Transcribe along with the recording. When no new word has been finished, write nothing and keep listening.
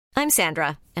I'm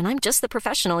Sandra, and I'm just the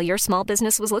professional your small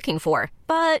business was looking for.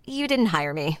 But you didn't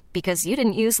hire me because you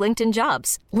didn't use LinkedIn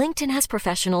Jobs. LinkedIn has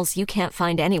professionals you can't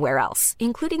find anywhere else,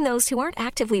 including those who aren't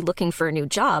actively looking for a new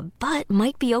job, but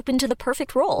might be open to the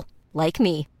perfect role, like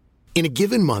me. In a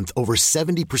given month, over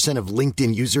 70% of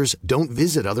LinkedIn users don't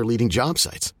visit other leading job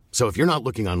sites. So if you're not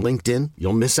looking on LinkedIn,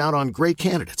 you'll miss out on great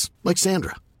candidates like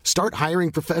Sandra. Start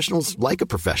hiring professionals like a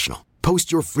professional.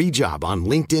 Post your free job on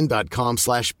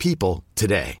linkedin.com/people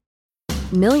today.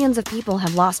 Millions of people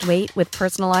have lost weight with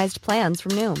personalized plans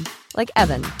from Noom. Like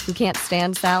Evan, who can't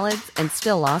stand salads and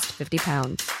still lost 50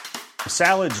 pounds.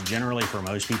 Salads generally for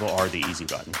most people are the easy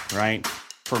button, right?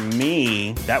 For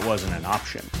me, that wasn't an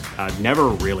option. I never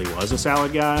really was a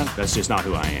salad guy. That's just not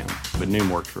who I am. But Noom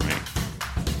worked for me.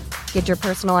 Get your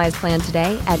personalized plan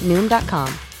today at Noom.com.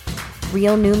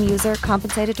 Real Noom user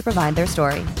compensated to provide their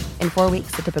story. In 4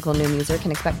 weeks, the typical Noom user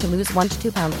can expect to lose 1 to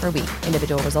 2 pounds per week.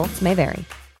 Individual results may vary.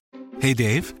 Hey,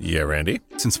 Dave. Yeah, Randy.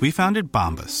 Since we founded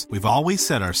Bombas, we've always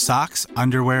said our socks,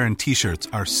 underwear, and T-shirts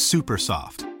are super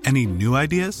soft. Any new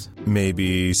ideas?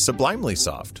 Maybe sublimely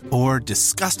soft. Or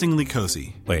disgustingly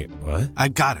cozy. Wait, what? I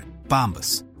got it.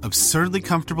 Bombas. Absurdly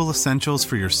comfortable essentials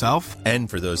for yourself and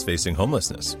for those facing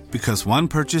homelessness. Because one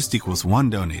purchased equals one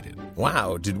donated.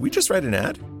 Wow, did we just write an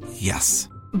ad? Yes.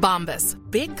 Bombas.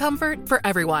 Big comfort for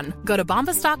everyone. Go to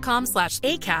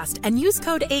bombas.com/ACAST and use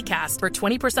code ACAST for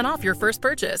 20% off your first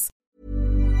purchase.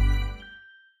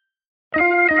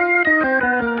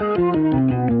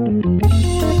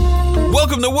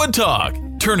 Welcome to Wood Talk,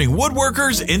 turning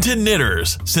woodworkers into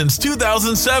knitters since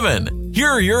 2007. Here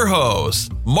are your hosts,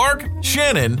 Mark,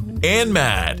 Shannon, and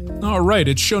Matt. All right,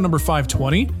 it's show number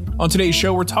 520. On today's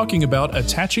show, we're talking about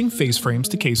attaching face frames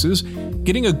to cases,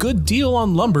 getting a good deal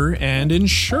on lumber, and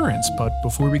insurance. But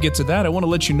before we get to that, I want to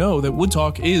let you know that Wood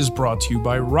Talk is brought to you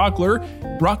by Rockler.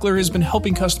 Rockler has been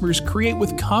helping customers create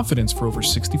with confidence for over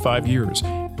 65 years.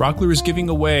 Rockler is giving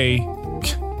away,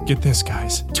 get this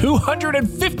guys,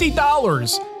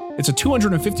 $250. It's a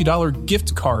 $250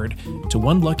 gift card to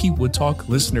one lucky Wood Talk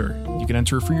listener. You can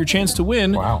enter for your chance to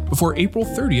win before April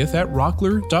 30th at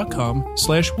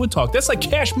rockler.com/woodtalk. That's like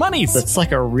cash money. That's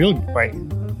like a real, like,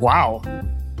 wow.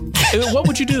 What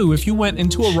would you do if you went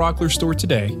into a Rockler store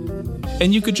today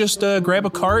and you could just grab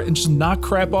a cart and just knock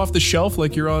crap off the shelf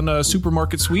like you're on a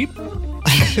supermarket sweep?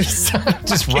 Just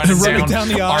running down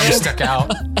the aisle, arms stuck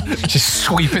out, just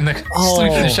sweeping the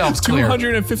shelves clear.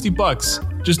 $250.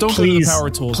 Just don't go to the power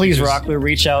tools. Please, Rockler,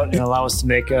 reach out and allow us to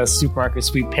make a supermarket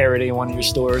sweep parody in one of your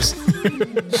stores.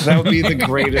 That would be the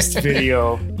greatest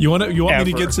video. You want me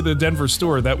to get to the Denver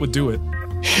store? That would do it.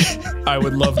 I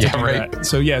would love to do that.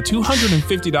 So yeah,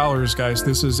 $250, guys.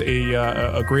 This is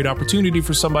a great opportunity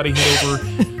for somebody. Head over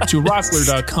to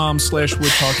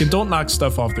rockler.com/woodtalk and don't knock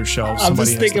stuff off their shelves. I'm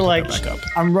just thinking like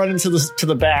I'm running to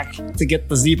the back to get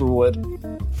the zebra wood.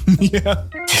 Yeah.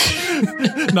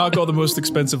 Knock all the most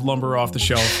expensive lumber off the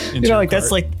shelf.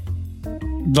 That's like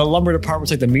the lumber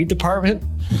department's like the meat department.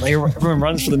 Like everyone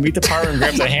runs for the meat department and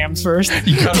grabs the hams first.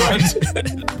 You got right.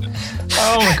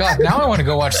 Oh my God! Now I want to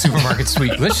go watch Supermarket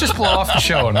Sweep. Let's just blow off the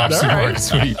show and watch Supermarket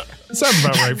Sweep. That sounds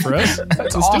about right for us.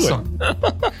 That's awesome.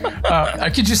 I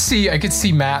could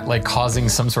see Matt like causing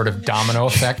some sort of domino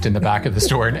effect in the back of the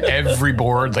store, and every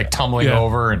board like tumbling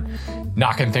over and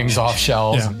knocking things off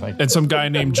shelves. Yeah. And some guy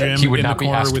named Jim in the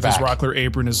corner with his Rockler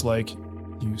apron is like,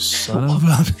 "You son of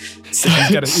a..."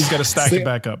 He's got to stack it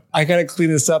back up. I got to clean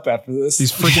this up after this.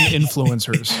 These freaking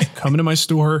influencers coming to my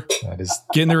store,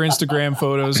 getting their Instagram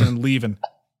photos and leaving.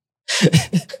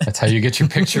 That's how you get your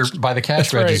picture by the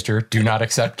cash register. Right. Do not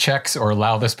accept checks or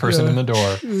allow this person in the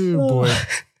door. Oh,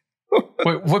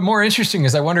 boy. What more interesting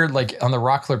is I wondered, like, on the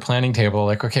Rockler planning table,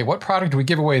 like, okay, what product do we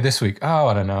give away this week? Oh,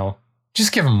 I don't know.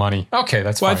 Just give them money. Okay,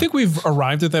 that's fine. Well, I think we've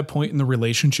arrived at that point in the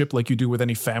relationship, like you do with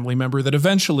any family member, that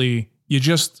eventually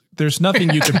there's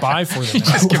nothing you can buy for them.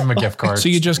 Just give them a gift card. So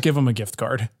you just give them a gift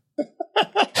card.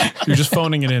 You're just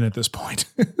phoning it in at this point.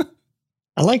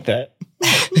 I like that.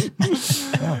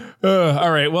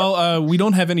 All right. Well, we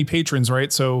don't have any patrons,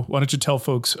 right? So why don't you tell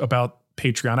folks about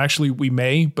Patreon? Actually, we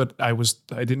may, but I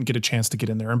didn't get a chance to get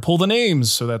in there and pull the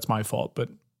names, so that's my fault. But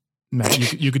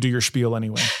Matt, you could do your spiel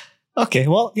anyway. Okay,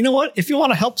 well, you know what? If you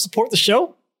want to help support the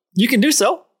show, you can do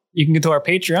so. You can go to our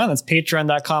Patreon. That's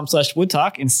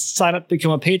patreon.com/woodtalk and sign up to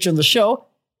become a patron of the show.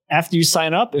 After you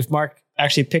sign up, if Mark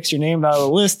actually picks your name out of the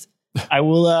list, I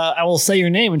will say your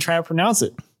name and try to pronounce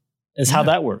it. Is how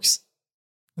that works.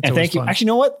 That's and thank you. Fun. Actually,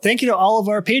 you know what? Thank you to all of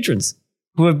our patrons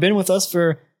who have been with us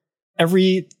for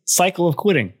every cycle of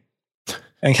quitting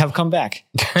and have come back.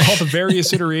 All the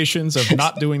various iterations of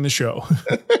not doing the show.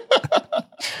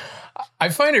 I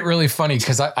find it really funny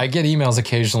because I get emails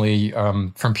occasionally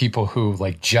from people who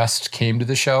like just came to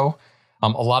the show. A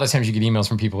lot of times you get emails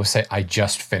from people who say, I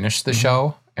just finished the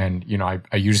show. And, you know,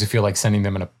 I usually feel like sending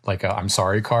them a I'm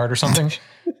sorry card or something.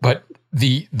 But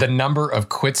the number of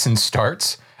quits and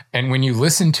starts, and when you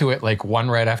listen to it like one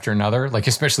right after another, like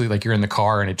especially like you're in the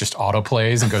car and it just auto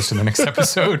plays and goes to the next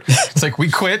episode. It's like we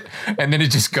quit, and then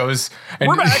it just goes. And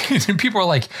we're back. And people are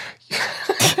like,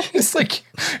 it's like,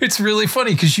 it's really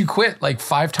funny because you quit like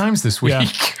 5 times this week. Yeah.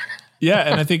 Yeah,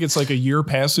 and I think it's like a year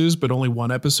passes, but only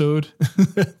one episode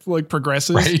like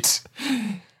progresses.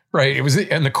 Right. It was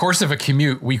in the course of a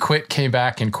commute. We quit, came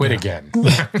back, and quit again.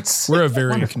 We're a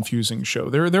very confusing show.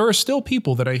 There are still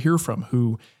people that I hear from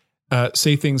who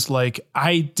say things like,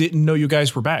 I didn't know you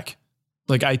guys were back.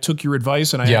 Like I took your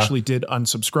advice and I actually did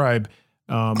unsubscribe.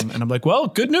 And I'm like, well,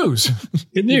 good news.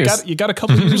 Good news. You got a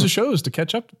couple of years of shows to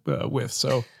catch up with.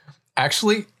 So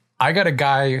actually, I got a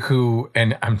guy who,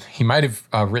 and he might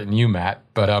have written you, Matt,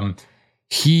 but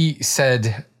he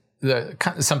said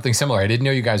something similar. I didn't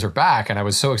know you guys were back, and I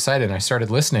was so excited, and I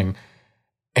started listening.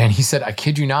 And he said, I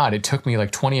kid you not, it took me like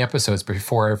 20 episodes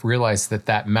before I realized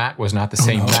that Matt was not the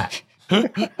same Matt.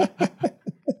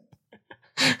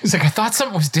 He's like, I thought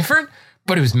something was different,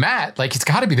 but it was Matt. Like, it's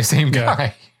got to be the same guy.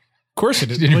 Of course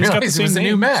it is. Didn't realize it was the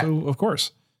new Matt. So of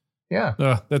course.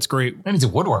 Yeah. That's great. And he's a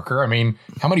woodworker. I mean,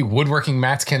 how many woodworking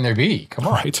Matts can there be? Come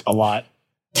on. Right. A lot.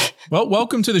 Well,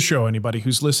 welcome to the show, anybody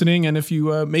who's listening. And if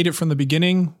you made it from the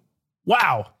beginning,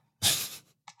 wow.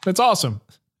 That's awesome.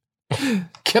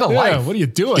 Get a life. What are you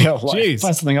doing? Jeez.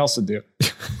 Find something else to do.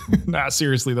 Nah,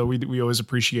 seriously, though, we always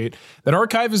appreciate that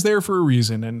archive is there for a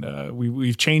reason. And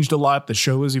we've changed a lot. The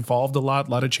show has evolved a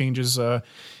lot of changes,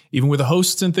 even with the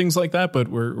hosts and things like that. But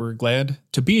we're glad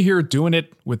to be here doing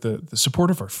it with the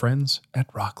support of our friends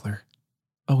at Rockler.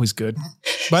 Always good.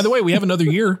 By the way, we have another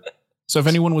year. So if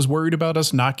anyone was worried about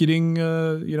us not getting,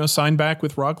 signed back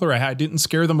with Rockler, I didn't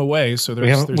scare them away. So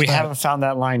we haven't found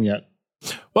that line yet.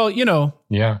 Well, I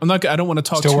don't want to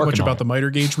talk too much about the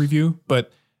miter gauge review,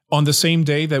 but on the same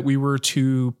day that we were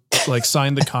to like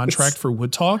sign the contract for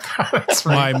Wood Talk,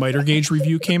 my miter gauge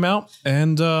review came out,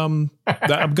 and I'm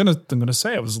gonna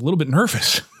say I was a little bit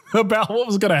nervous about what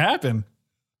was gonna happen.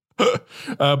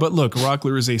 But look,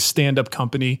 Rockler is a stand-up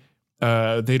company.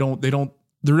 They're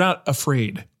not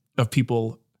afraid of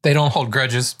people. They don't hold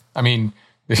grudges. I mean,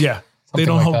 yeah. They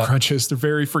don't hold grudges. They're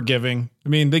very forgiving. I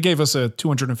mean, they gave us a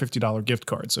 $250 gift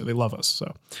card, so they love us.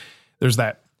 So there's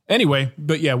that. Anyway,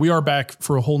 but yeah, we are back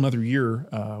for a whole nother year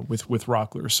with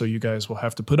Rockler. So you guys will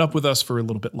have to put up with us for a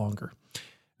little bit longer,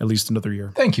 at least another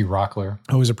year. Thank you, Rockler.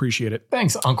 Always appreciate it.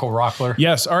 Thanks, Uncle Rockler.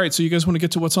 Yes. All right. So you guys want to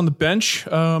get to what's on the bench?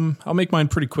 I'll make mine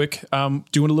pretty quick.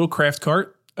 Doing a little craft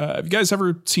cart. Have you guys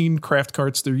ever seen craft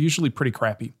carts? They're usually pretty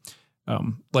crappy.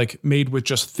 Like made with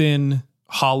just thin,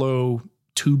 hollow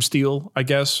tube steel, I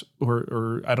guess,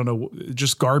 or I don't know,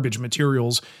 just garbage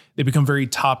materials. They become very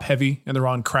top heavy and they're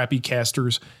on crappy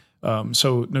casters.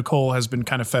 So Nicole has been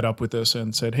kind of fed up with this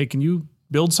and said, hey, can you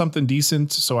build something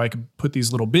decent so I could put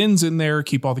these little bins in there,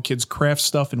 keep all the kids' craft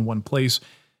stuff in one place.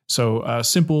 So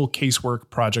simple casework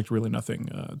project, really nothing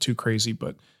too crazy.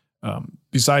 But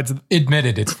besides...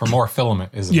 Admitted it's for more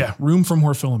filament, isn't it? Yeah, room for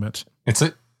more filament. It's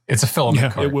a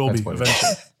filament cart. It will be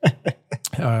eventually.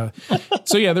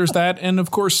 So yeah, there's that. And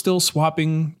of course, still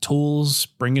swapping tools,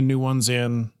 bringing new ones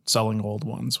in, selling old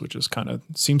ones, which is kind of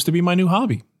seems to be my new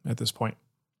hobby at this point.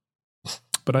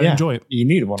 But I enjoy it. You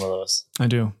need one of those. I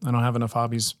do. I don't have enough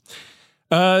hobbies.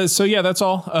 So yeah, that's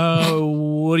all.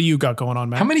 What do you got going on,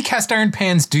 Matt? How many cast iron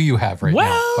pans do you have right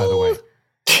now, by the way?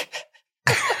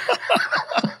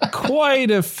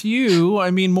 Quite a few.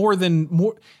 I mean, more.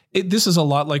 This is a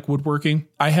lot like woodworking.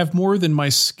 I have more than my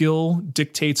skill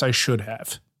dictates I should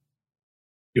have.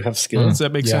 You have skill? Does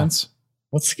that make sense?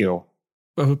 What skill?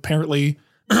 Apparently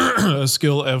a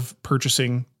skill of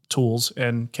purchasing tools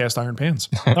and cast iron pans.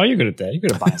 Oh, you're good at that. You're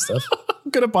good at buying stuff.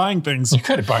 I'm good at buying things. You're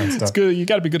good at buying stuff. It's good. You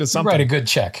got to be good at something. Write a good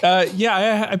check. Yeah,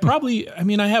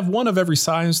 I have one of every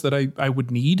size that I would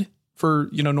need for,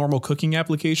 normal cooking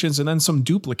applications, and then some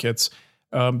duplicates.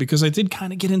 Because I did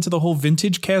kind of get into the whole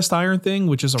vintage cast iron thing,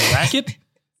 which is a racket.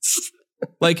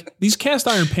 Like these cast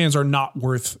iron pans are not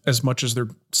worth as much as they're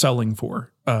selling for.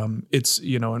 It's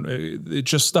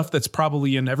just stuff that's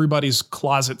probably in everybody's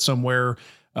closet somewhere.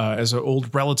 As an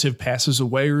old relative passes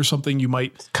away or something, you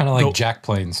might kind of like jack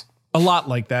planes. A lot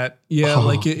like that. Yeah.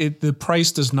 Like the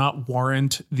price does not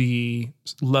warrant the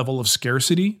level of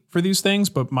scarcity for these things,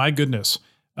 but my goodness.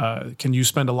 Can you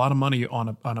spend a lot of money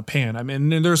on a pan? I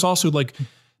mean, and there's also like,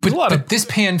 but this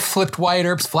pan flipped Wyatt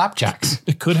Earp's flapjacks.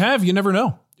 It could have, you never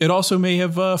know. It also may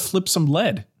have flipped some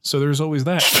lead. So there's always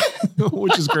that,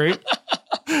 which is great.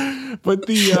 But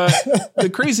the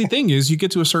crazy thing is you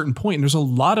get to a certain point and there's a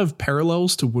lot of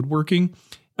parallels to woodworking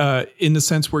in the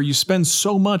sense where you spend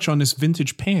so much on this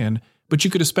vintage pan, but you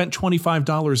could have spent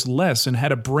 $25 less and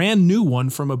had a brand new one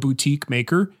from a boutique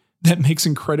maker that makes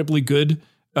incredibly good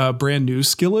brand new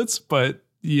skillets. But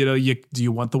do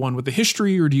you want the one with the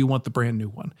history or do you want the brand new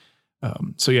one?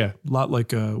 So yeah, a lot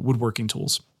like woodworking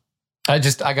tools. I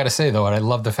got to say though, I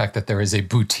love the fact that there is a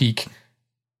boutique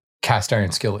cast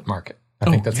iron skillet market. I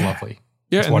think that's lovely.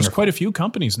 Yeah. And there's quite a few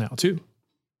companies now too.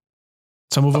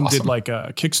 Some of them did like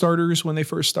Kickstarters when they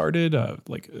first started,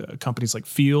 companies like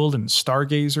Field and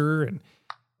Stargazer and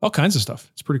all kinds of stuff.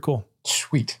 It's pretty cool.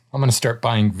 Sweet. I'm going to start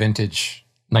buying vintage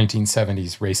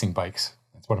 1970s racing bikes.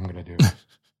 That's what I'm going to do.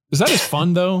 Is that as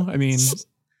fun though? I mean,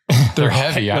 they're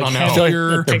heavy. I don't know.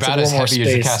 Heavier. They're about as heavy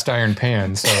as a cast iron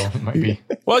pan. So it might be.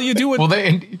 Well, you do what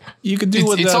you could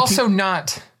do. It's also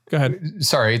not. Go ahead.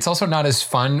 Sorry. It's also not as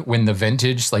fun when the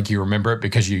vintage, like you remember it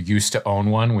because you used to own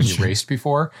one when you raced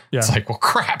before. Yeah. It's like, well,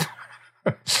 crap.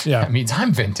 Yeah. That means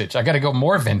I'm vintage. I got to go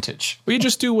more vintage. Well, you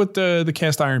just do what the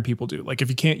cast iron people do. Like if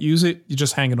you can't use it, you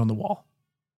just hang it on the wall.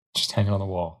 Just hang it on the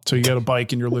wall. So you got a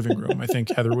bike in your living room. I think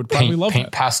Heather would probably love that.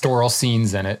 Paint pastoral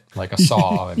scenes in it, like a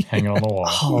saw, and hang it on the wall.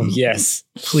 Oh, yes.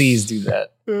 Please do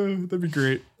that. That'd be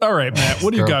great. All right, Matt,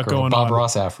 what do you got going on? Bob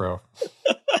Ross afro.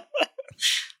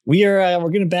 We're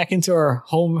getting back into our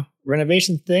home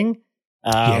renovation thing.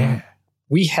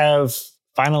 We have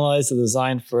finalized the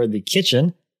design for the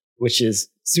kitchen, which is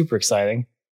super exciting.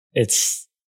 It's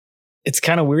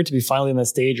kind of weird to be finally in that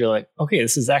stage. You're like, okay,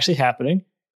 this is actually happening.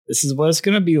 This is what it's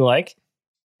going to be like.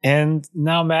 And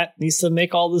now Matt needs to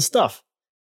make all this stuff.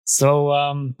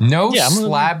 So,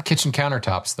 slab kitchen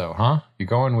countertops though, huh? You're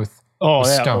going with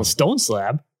stone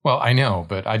slab. Well, I know,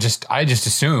 but I just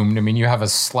assumed, you have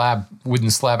a wooden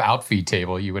slab outfeed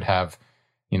table. You would have,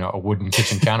 a wooden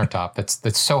kitchen countertop.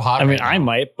 That's so hot. I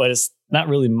might, but it's not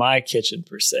really my kitchen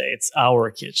per se. It's our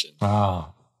kitchen.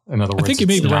 Oh. In other words, I think you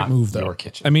made the right move, though.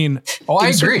 Kitchen. I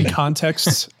agree.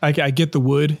 Contexts, I get the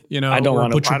wood. I don't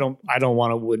want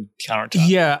a wood countertop.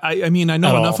 Yeah, I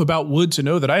know enough about wood to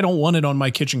know that I don't want it on my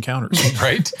kitchen counters.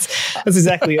 Right. That's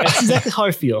exactly how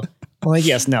I feel. I'm like,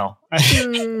 yes, no.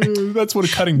 That's what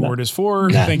a cutting board is for.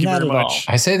 Thank you very much.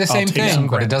 I say the same thing,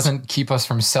 but it doesn't keep us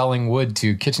from selling wood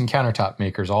to kitchen countertop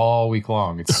makers all week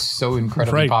long. It's so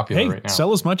incredibly popular right now.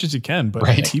 Sell as much as you can, but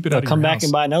keep it out of your house. Come back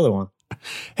and buy another one.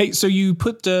 Hey, so you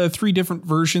put 3 different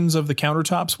versions of the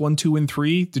countertops, 1, 2, and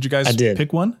 3. Did you guys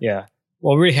pick one? Yeah.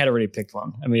 Well, we had already picked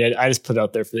one. I just put it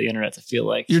out there for the internet to feel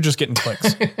like you're just getting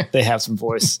clicks. They have some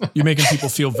voice. You're making people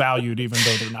feel valued, even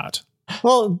though they're not.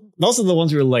 Well, those are the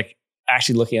ones we were like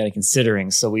actually looking at and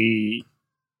considering. So we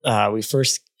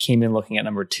first came in looking at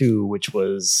number 2, which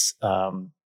was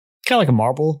kind of like a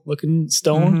marble looking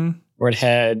stone, where it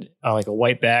had like a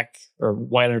white back or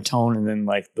white undertone, and then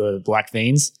like the black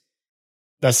veins.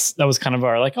 That was kind of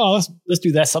our like, oh, let's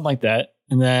do that, something like that.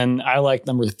 And then I liked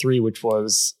number 3, which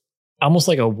was almost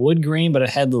like a wood grain, but it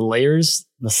had the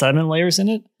sediment layers in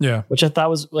it. Yeah, which I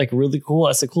thought was like really cool.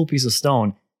 That's a cool piece of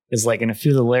stone. Is like in a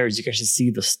few of the layers, you can actually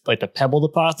see the pebble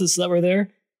deposits that were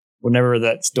there whenever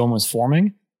that stone was forming.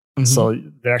 Mm-hmm. So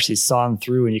they're actually sawn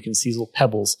through, and you can see these little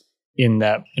pebbles in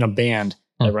a band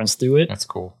that runs through it. That's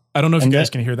cool. I don't know if you guys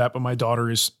can hear that, but my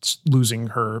daughter is losing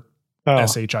her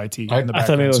SHIT in the background. I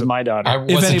thought it was my daughter.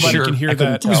 If anybody can hear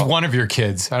that. It was one of your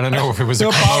kids. I don't know if it was a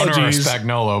Pomona or a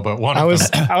Spagnolo, but one of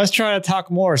them. I was trying to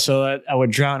talk more so that I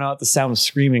would drown out the sound of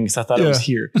screaming because I thought it was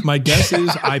here. My guess is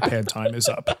iPad time is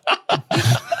up.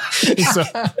 So,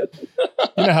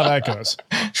 you know how that goes.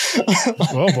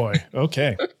 Oh boy.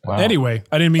 Okay. Wow. Anyway,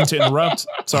 I didn't mean to interrupt.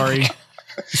 Sorry.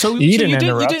 So you didn't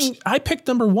interrupt. I picked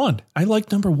number 1. I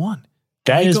like number 1.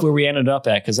 That is where we ended up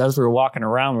at, because as we were walking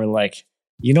around, we're like,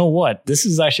 you know what? This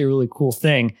is actually a really cool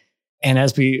thing. And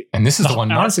this is the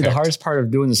one. Honestly, the hardest part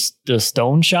of doing the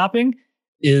stone shopping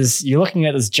is you're looking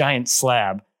at this giant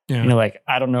slab. Yeah. And you're like,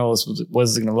 I don't know what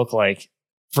is it going to look like.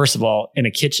 First of all, in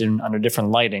a kitchen under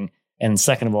different lighting, and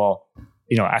second of all,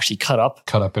 actually cut up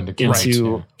into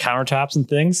countertops and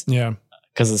things. Yeah,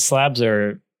 because the slabs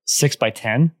are 6 by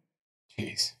 10.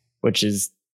 Jeez,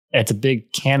 it's a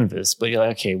big canvas. But you're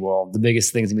like, okay, well, the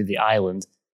biggest thing is gonna be the island.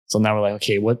 So now we're like,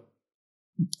 okay,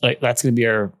 that's gonna be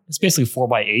it's basically 4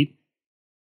 by 8.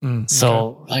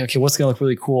 So okay, what's gonna look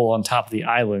really cool on top of the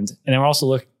island? And then we're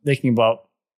also thinking about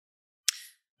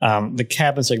the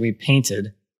cabinets are gonna be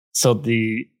painted. So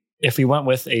if we went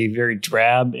with a very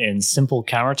drab and simple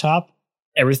countertop,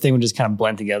 everything would just kind of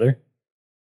blend together.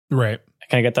 Right. I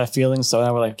kind of get that feeling. So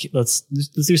now we're like, let's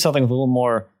do something with a little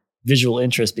more visual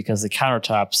interest, because the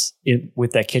countertops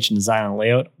with that kitchen design and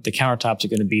layout, the countertops are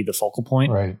going to be the focal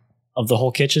point of the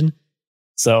whole kitchen.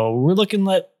 So we're looking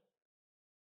at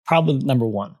probably number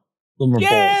one, Lumber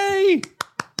Bowl,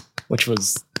 which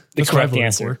was the correct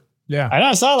answer. Yeah.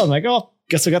 I saw them. I'm like, oh,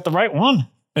 guess I got the right one.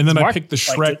 And then I picked the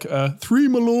Shrek 3,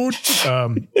 my lord,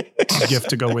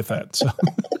 gift to go with that. So,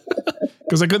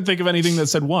 because I couldn't think of anything that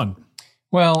said 1.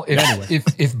 Well,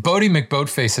 if Bodie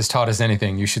McBoatface has taught us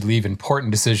anything, you should leave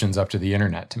important decisions up to the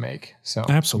internet to make. So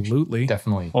absolutely.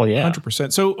 Definitely. Oh, yeah.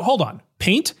 100%. So hold on.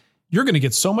 Paint, you're going to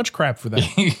get so much crap for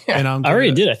that. Yeah. And I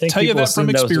already did. I think tell you that from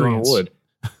experience. Wood.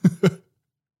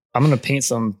 I'm going to paint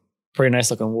some pretty nice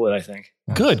looking wood, I think.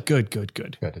 Good.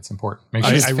 It's important. Make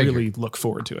sure I really look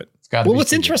forward to it. Well,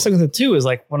 what's interesting with it too is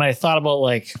like when I thought about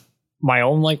like my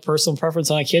own like personal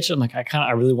preference on a kitchen, like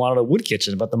I really wanted a wood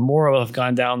kitchen, but the more I've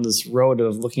gone down this road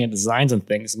of looking at designs and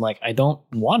things, I'm like, I don't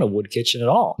want a wood kitchen at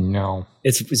all. No,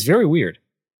 it's very weird.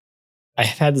 I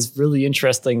have had this really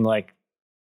interesting like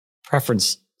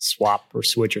preference swap or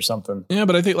switch or something. Yeah,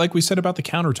 but I think like we said about the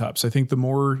countertops, I think the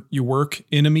more you work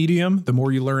in a medium, the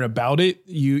more you learn about it.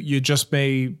 You just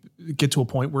may get to a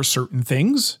point where certain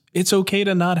things, it's okay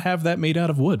to not have that made out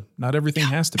of wood. Not everything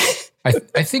has to be.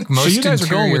 I think most so you guys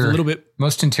are going with a little bit.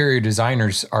 Most interior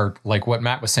designers are like what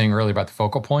Matt was saying earlier about the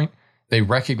focal point. They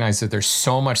recognize that there's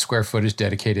so much square footage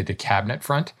dedicated to cabinet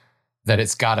front that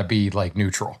it's got to be like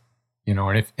neutral. You know,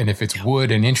 and if it's wood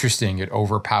and interesting, it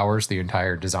overpowers the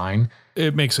entire design.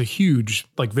 It makes a huge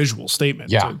like visual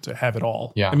statement to have it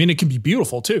all. Yeah. I mean, it can be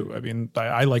beautiful too. I mean,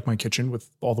 I like my kitchen with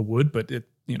all the wood, but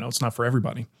it's not for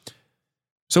everybody.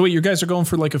 So wait, you guys are going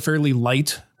for like a fairly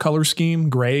light color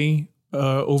scheme, gray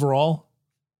overall?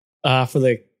 For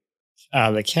the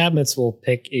cabinets, we'll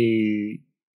pick an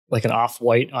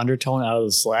off-white undertone out of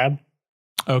the slab.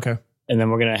 Okay. And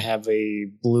then we're going to have a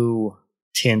blue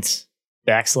tint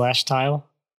backslash tile.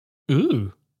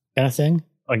 Ooh. Kind of thing.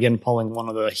 Again, pulling one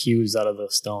of the hues out of the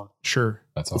stone. Sure.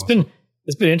 That's awesome.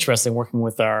 It's been interesting working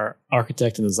with our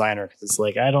architect and designer, because it's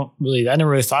like I never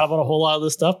really thought about a whole lot of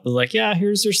this stuff. But like, yeah,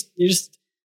 you just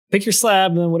pick your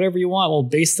slab and then whatever you want, we'll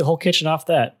base the whole kitchen off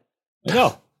that. Like,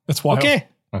 oh, that's wild. Okay.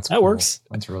 That cool. Works.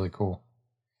 That's really cool.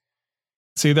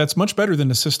 See, that's much better than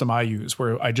the system I use,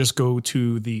 where I just go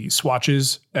to the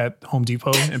swatches at Home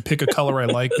Depot and pick a color I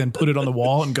like, then put it on the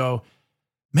wall and go,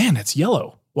 man, that's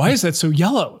yellow. Why is that so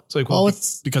yellow? It's like, well,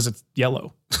 it's because it's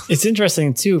yellow. It's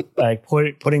interesting too, like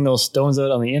putting those stones out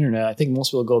on the internet. I think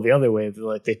most people go the other way.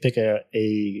 Like they pick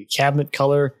a cabinet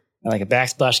color and like a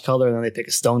backsplash color, and then they pick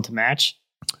a stone to match.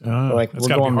 Like we're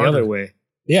going the other way.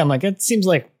 Yeah, I'm like, that seems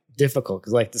like difficult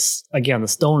because like this again, the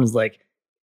stone is like,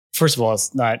 first of all,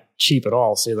 it's not cheap at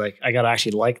all. So like, I gotta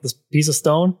actually like this piece of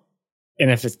stone,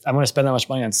 and if I'm going to spend that much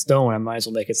money on stone, I might as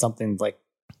well make it something like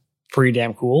pretty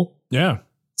damn cool. Yeah.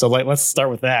 So like, let's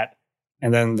start with that,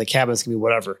 and then the cabinets can be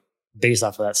whatever based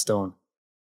off of that stone.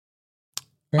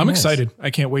 I'm excited.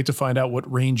 I can't wait to find out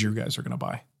what range you guys are going to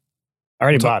buy. I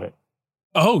already bought it.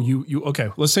 Oh, you okay?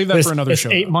 Let's save that for another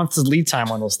show. 8 months of lead time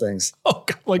on those things. Oh,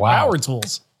 like power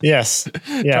tools. Yes.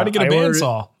 Yeah. Try to get a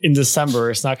bandsaw in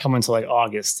December. It's not coming until like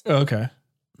August. Okay.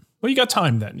 Well, you got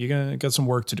time then. You got some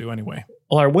work to do anyway.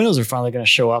 Well, our windows are finally going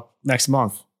to show up next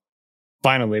month.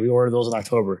 Finally, we ordered those in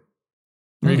October.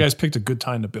 You guys picked a good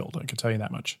time to build. I can tell you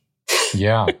that much.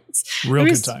 Yeah. Real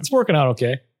good time. It's working out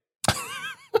okay.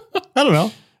 I don't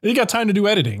know. You got time to do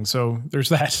editing, so there's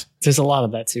that. There's a lot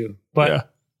of that too.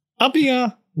 But I'll be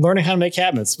learning how to make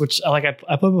cabinets, which I put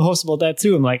up a post about that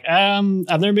too. I'm like,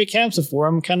 I've never made cabinets before.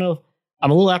 I'm a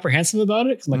little apprehensive about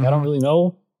it because I'm like, I don't really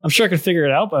know. I'm sure I could figure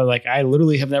it out, but like, I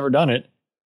literally have never done it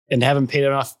and haven't paid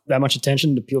that much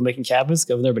attention to people making cabinets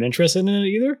because I've never been interested in it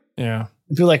either. Yeah.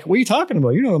 And people are like, what are you talking about?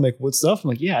 You know how to make wood stuff. I'm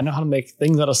like, yeah, I know how to make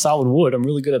things out of solid wood. I'm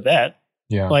really good at that.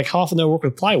 Yeah. Like, how often do I work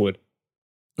with plywood?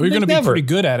 Well, you're going to be pretty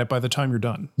good at it by the time you're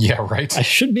done. Yeah, right. I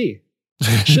should be.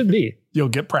 Should be. You'll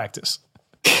get practice.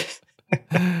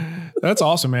 That's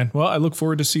awesome, man. Well, I look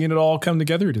forward to seeing it all come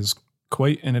together. It is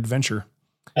quite an adventure.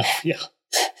 Yeah.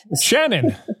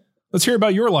 Shannon, let's hear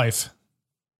about your life.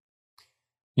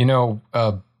 You know,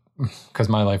 because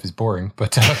my life is boring,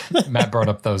 but Matt brought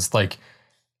up those like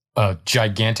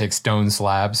gigantic stone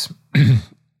slabs.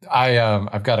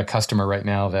 I've got a customer right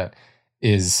now that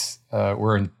is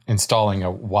we're installing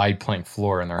a wide plank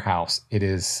floor in their house. It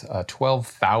is a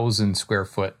 12,000 square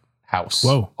foot house.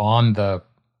 Whoa. on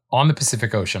the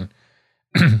Pacific Ocean.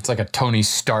 It's like a Tony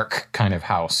Stark kind of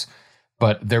house,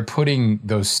 but they're putting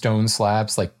those stone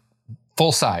slabs like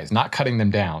full size, not cutting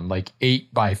them down, like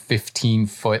 8 by 15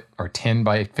 foot or 10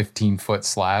 by 15 foot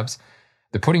slabs.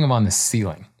 They're putting them on the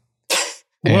ceiling.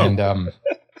 Whoa. And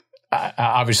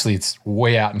obviously it's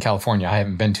way out in California. I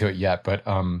haven't been to it yet, but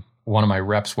one of my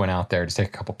reps went out there to take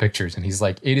a couple pictures, and he's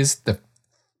like, it is the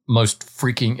most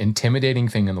freaking intimidating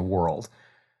thing in the world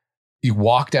you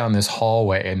walk down this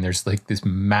hallway and there's like this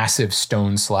massive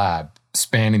stone slab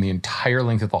spanning the entire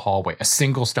length of the hallway, a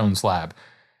single stone slab.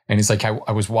 And he's like,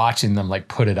 I was watching them like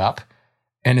put it up,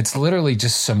 and it's literally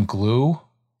just some glue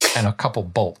and a couple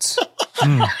bolts.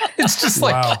 It's just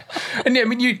like, wow. And I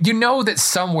mean, you know that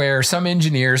somewhere, some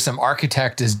engineer, some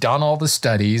architect has done all the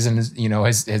studies and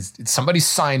has somebody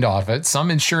signed off it.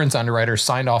 Some insurance underwriter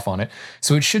signed off on it.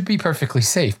 So it should be perfectly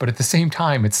safe. But at the same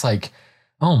time, it's like,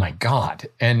 oh my God.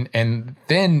 And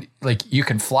then like you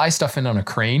can fly stuff in on a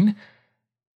crane,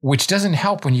 which doesn't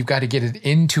help when you've got to get it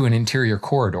into an interior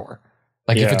corridor.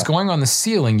 Like if it's going on the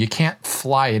ceiling, you can't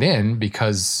fly it in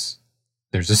because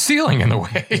there's a ceiling in the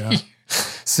way. Yeah.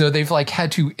 So they've like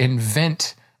had to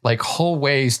invent like whole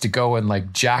ways to go and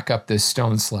like jack up this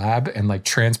stone slab and like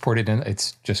transport it in.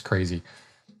 It's just crazy.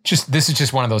 This is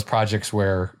just one of those projects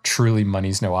where truly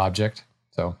money's no object.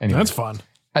 So anyway, that's fun.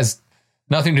 Has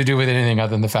nothing to do with anything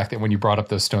other than the fact that when you brought up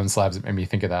those stone slabs, it made me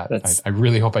think of that. I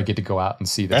really hope I get to go out and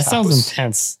see this. That sounds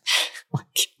intense.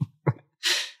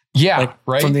 Yeah, like,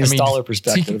 right. From the installer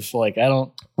perspective, like I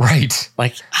don't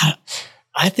like.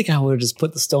 I think I would have just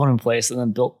put the stone in place and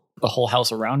then built the whole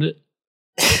house around it.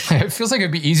 It feels like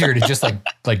it'd be easier to just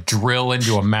like drill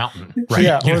into a mountain, right?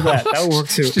 Yeah, or that would work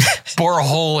too. Just bore a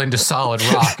hole into solid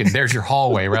rock and there's your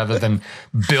hallway rather than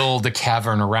build a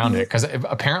cavern around it. Because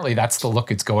apparently that's the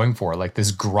look it's going for, like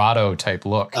this grotto type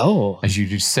look. Oh, as you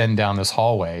descend down this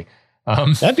hallway.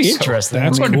 That'd be interesting.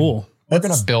 That's cool. We're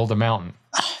going to build a mountain.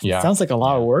 Yeah, sounds like a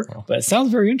lot of work, but it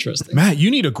sounds very interesting. Matt, you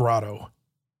need a grotto.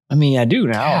 I mean, I do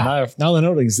now. Yeah. Now that I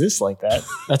know it exists like that,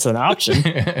 that's an option.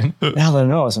 Now that I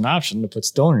know it's an option to put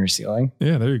stone in your ceiling.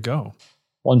 Yeah, there you go.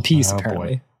 One piece,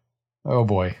 apparently. Oh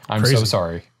boy, I'm so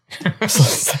sorry.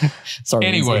 Sorry.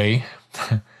 Anyway,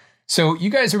 so you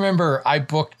guys remember I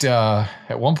booked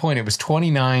at one point it was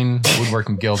 29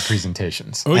 Woodworking Guild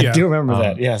presentations. Oh yeah, I do remember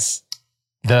that. Yes.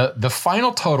 The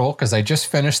final total, because I just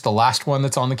finished the last one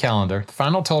that's on the calendar. The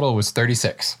final total was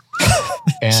 36.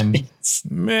 And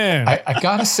jeez, man, I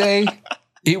gotta say,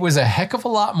 it was a heck of a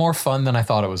lot more fun than I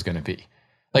thought it was going to be.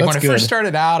 Like when I first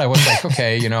started out, I was like,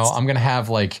 okay, I'm going to have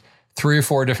like 3 or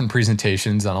 4 different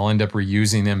presentations and I'll end up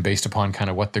reusing them based upon kind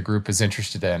of what the group is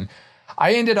interested in.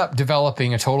 I ended up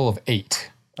developing a total of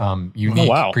 8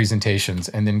 unique presentations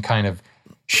and then kind of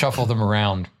shuffle them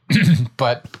around.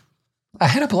 But I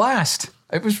had a blast.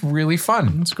 It was really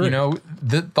fun. That's great.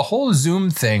 The whole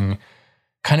Zoom thing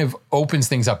kind of opens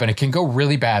things up and it can go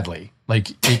really badly. Like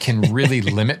it can really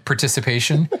limit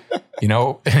participation.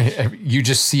 You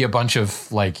just see a bunch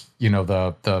of like,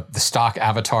 the stock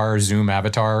avatar, Zoom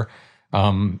avatar,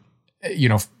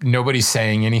 nobody's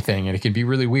saying anything and it can be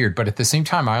really weird. But at the same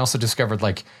time, I also discovered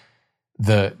like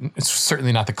it's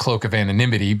certainly not the cloak of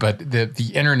anonymity, but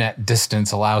the internet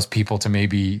distance allows people to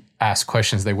maybe ask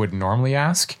questions they wouldn't normally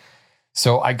ask.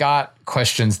 So I got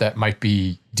questions that might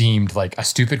be deemed like a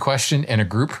stupid question in a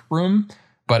group room,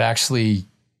 but actually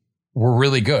were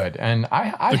really good. And I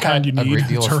had a great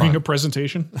deal of fun during a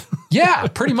presentation. Yeah,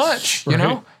 pretty much,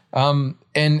 right.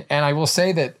 And I will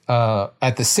say that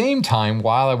at the same time,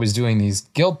 while I was doing these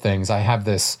guild things, I have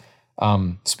this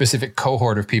specific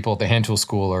cohort of people at the hand tool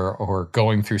school or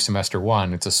going through semester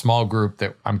 1. It's a small group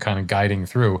that I'm kind of guiding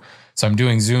through. So I'm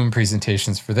doing Zoom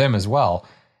presentations for them as well.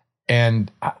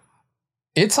 And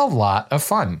it's a lot of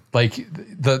fun. Like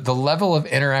the level of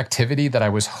interactivity that I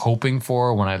was hoping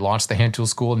for when I launched the hand tool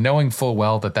school, knowing full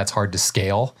well that that's hard to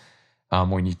scale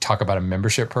when you talk about a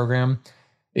membership program.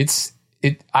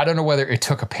 I don't know whether it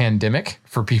took a pandemic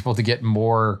for people to get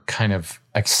more kind of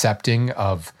accepting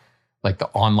of like the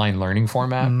online learning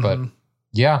format. But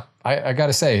yeah, I got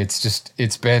to say,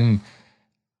 it's been,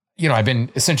 I've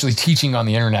been essentially teaching on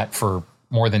the internet for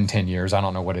more than 10 years. I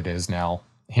don't know what it is now.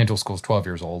 Hand tool school is 12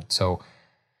 years old. So,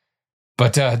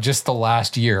 but just the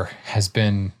last year has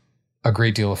been a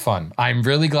great deal of fun. I'm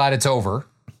really glad it's over.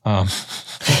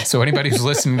 So anybody who's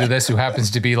listening to this who happens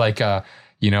to be like,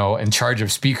 in charge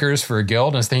of speakers for a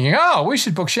guild and is thinking, oh, we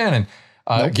should book Shannon.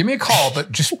 Give me a call,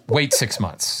 but just wait 6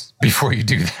 months before you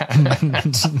do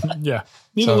that. Yeah.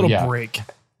 Need a little break.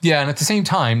 Yeah. And at the same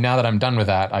time, now that I'm done with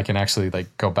that, I can actually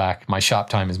like go back. My shop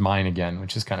time is mine again,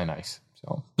 which is kind of nice.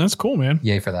 So that's cool, man.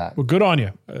 Yay for that. Well, good on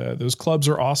you. Those clubs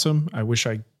are awesome. I wish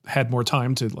I had more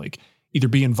time to like either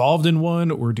be involved in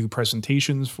one or do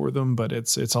presentations for them, but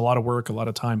it's a lot of work, a lot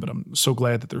of time, but I'm so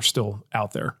glad that they're still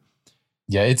out there.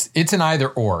 Yeah. It's an either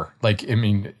or. Like, I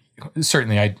mean,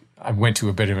 certainly I went to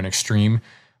a bit of an extreme,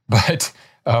 but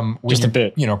just a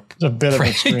bit, a bit of an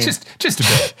extreme. just a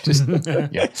bit. Just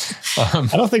yeah.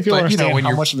 I don't think people understand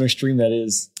how much of an extreme that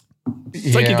is.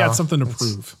 It's like you got something to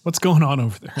prove. What's going on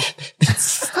over there?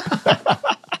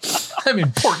 I'm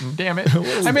important, damn it.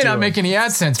 I may not make any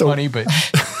AdSense money, but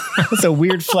that's a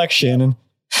weird flex, Shannon.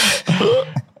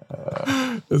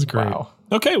 That's great. Wow.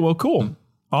 Okay, well, cool.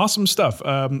 Awesome stuff.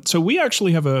 So we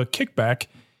actually have a kickback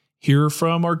here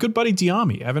from our good buddy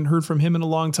Diami. I haven't heard from him in a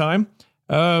long time.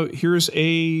 Here's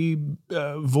a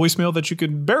voicemail that you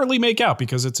could barely make out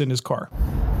because it's in his car.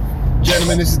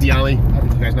 Gentlemen, this is Diami. I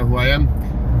think you guys know who I am.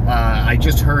 I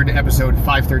just heard episode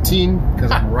 513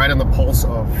 because I'm right on the pulse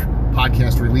of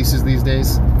podcast releases these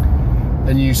days.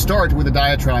 And you start with a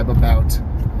diatribe about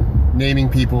naming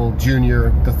people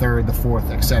junior, the third, the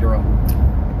fourth, etc.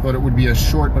 Thought it would be a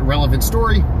short but relevant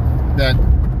story that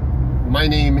my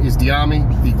name is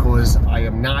Diami because I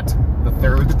am not the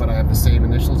third, but I have the same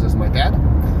initials as my dad.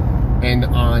 And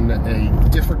on a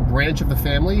different branch of the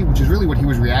family, which is really what he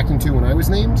was reacting to when I was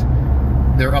named,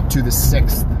 they're up to the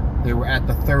sixth. They were at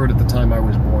the third at the time I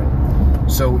was born.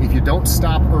 So if you don't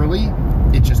stop early,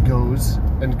 it just goes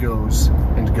and goes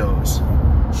and goes.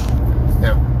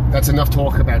 Now, that's enough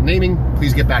talk about naming.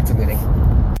 Please get back to knitting.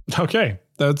 Okay,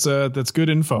 that's good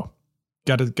info.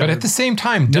 But at the same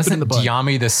time, doesn't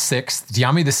Diami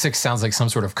the Sixth sounds like some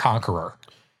sort of conqueror?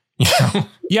 You know?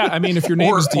 Yeah, I mean, if your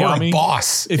name is Diami, or a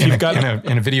boss, if you've got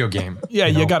in a video game,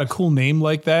 you got a cool name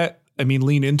like that. I mean,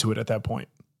 lean into it at that point.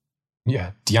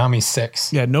 Yeah, Diami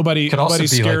 6. Yeah, nobody's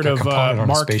scared of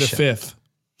Mark the Fifth.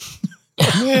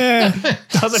 Yeah,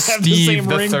 doesn't have the same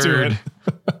ring to it.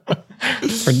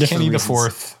 For different Kenny reasons. the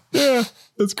Fourth. Yeah,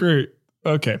 that's great.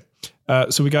 Okay,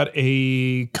 so we got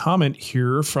a comment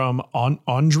here from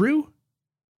Andrew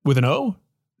with an O.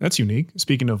 That's unique.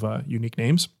 Speaking of unique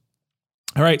names.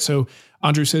 All right, so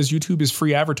Andrew says YouTube is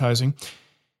free advertising.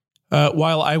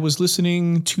 While I was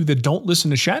listening to the Don't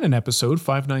Listen to Shannon episode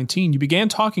 519, you began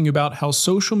talking about how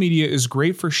social media is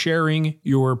great for sharing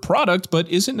your product, but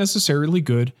isn't necessarily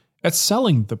good at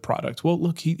selling the product. Well,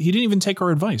 look, he didn't even take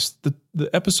our advice.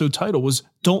 The episode title was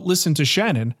Don't Listen to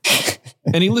Shannon,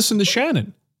 and he listened to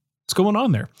Shannon. What's going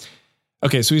on there?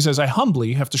 Okay, so he says, I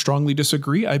humbly have to strongly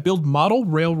disagree. I build model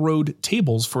railroad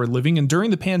tables for a living, and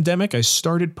during the pandemic, I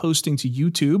started posting to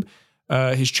YouTube.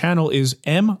 His channel is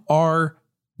MR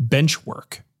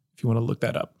Benchwork, if you want to look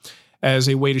that up, as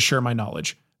a way to share my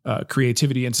knowledge,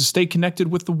 creativity, and to stay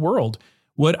connected with the world.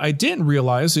 What I didn't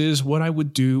realize is what it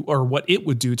would do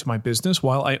to my business.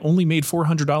 While I only made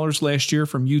 $400 last year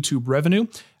from YouTube revenue,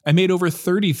 I made over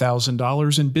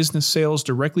 $30,000 in business sales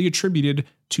directly attributed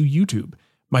to YouTube.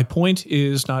 My point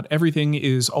is not everything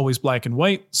is always black and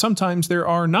white. Sometimes there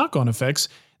are knock-on effects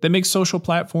that make social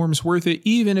platforms worth it,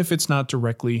 even if it's not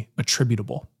directly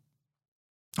attributable.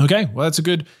 Okay, well, that's a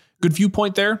good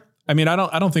viewpoint there. I mean, I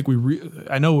don't think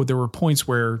I know there were points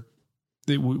where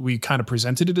we kind of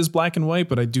presented it as black and white,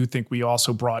 but I do think we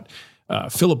also brought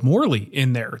Philip Morley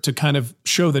in there to kind of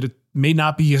show that it may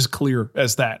not be as clear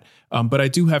as that. But I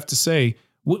do have to say,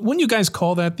 wouldn't you guys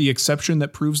call that the exception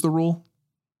that proves the rule?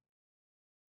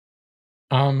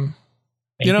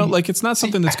 Like it's not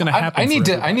something that's going to happen.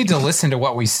 I need to listen to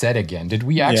what we said again. Did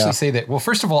we actually say that? Well,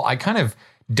 first of all, I kind of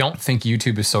don't think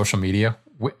YouTube is social media.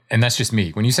 And that's just me.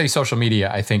 When you say social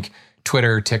media, I think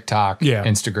Twitter, TikTok,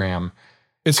 Instagram.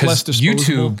 It's less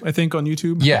disposable, I think, on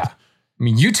YouTube. Yeah. I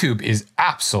mean, YouTube is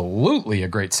absolutely a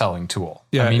great selling tool.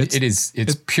 Yeah, I mean,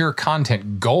 it's pure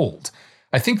content gold.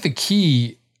 I think the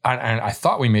key, and I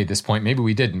thought we made this point, maybe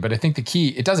we didn't, but I think the key,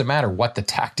 it doesn't matter what the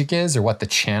tactic is or what the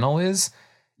channel is.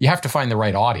 You have to find the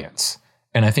right audience.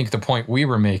 And I think the point we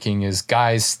were making is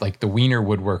guys like the Wiener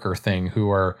woodworker thing who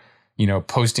are,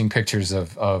 posting pictures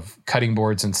of cutting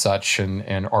boards and such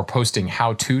and are posting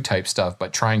how-to type stuff,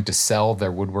 but trying to sell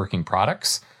their woodworking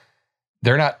products.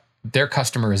 Their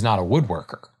customer is not a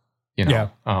woodworker,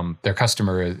 their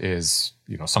customer is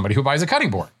somebody who buys a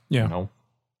cutting board. Yeah.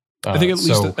 I think at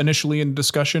least initially in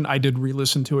discussion, I did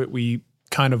re-listen to it. We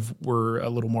kind of were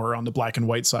a little more on the black and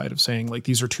white side of saying like,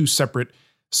 these are two separate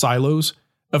silos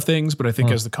of things. But I think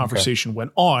as the conversation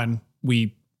went on,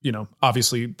 we,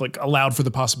 obviously like allowed for the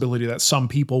possibility that some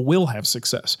people will have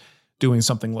success doing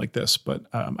something like this. But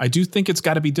I do think it's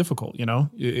got to be difficult.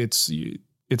 It's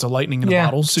a lightning in a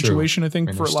bottle situation, I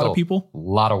think, for a lot of people. A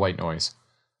lot of white noise.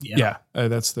 Yeah.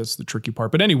 That's the tricky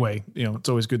part. But anyway, it's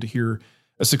always good to hear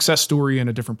a success story and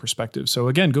a different perspective. So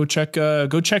again, go check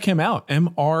him out.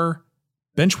 MR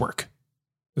Benchwork.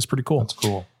 That's pretty cool. That's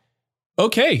cool.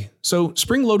 Okay. So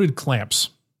spring-loaded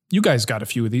clamps. You guys got a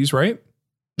few of these, right?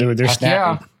 Dude, they're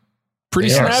snappy. Yeah. Pretty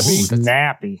snappy.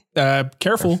 Snappy.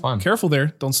 Careful there.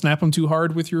 Don't snap them too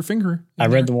hard with your finger. I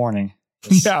read the warning.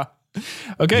 Yeah.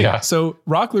 Okay. Yeah. So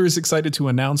Rockler is excited to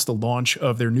announce the launch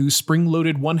of their new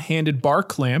spring-loaded one-handed bar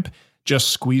clamp Just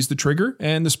squeeze the trigger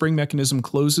and the spring mechanism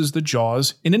closes the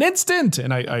jaws in an instant.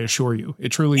 And I assure you, it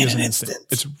truly is an instant.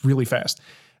 It's really fast.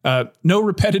 No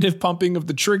repetitive pumping of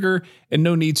the trigger and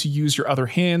no need to use your other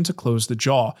hand to close the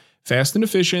jaw. Fast and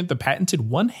efficient, the patented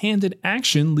one-handed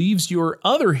action leaves your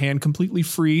other hand completely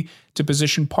free to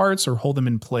position parts or hold them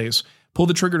in place. Pull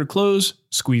the trigger to close,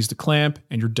 squeeze the clamp,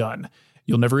 and you're done.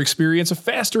 You'll never experience a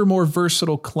faster, more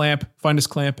versatile clamp. Find this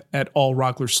clamp at all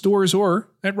Rockler stores or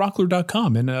at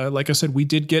rockler.com. And like I said, we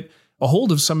did get a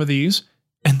hold of some of these,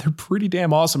 and they're pretty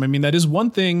damn awesome. I mean, that is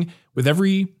one thing with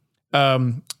every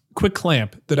quick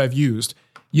clamp that I've used.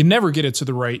 You never get it to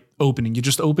the right opening. You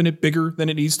just open it bigger than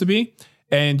it needs to be.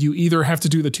 And you either have to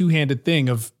do the two-handed thing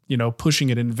of, pushing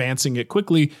it and advancing it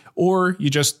quickly, or you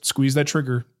just squeeze that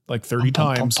trigger like 30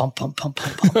 times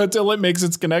until it makes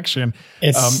its connection.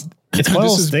 It's one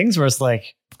of those things where it's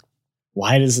like,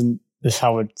 why isn't this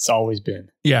how it's always been?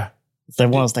 Yeah. It's like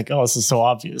one of those like, oh, this is so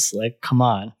obvious. Like, come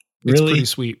on. Really? It's pretty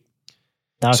sweet.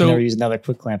 Now I can never use another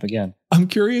quick clamp again. I'm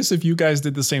curious if you guys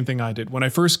did the same thing I did. When I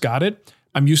first got it,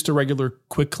 I'm used to regular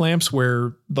quick clamps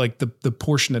where like the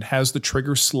portion that has the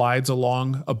trigger slides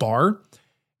along a bar,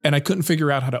 and I couldn't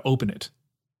figure out how to open it.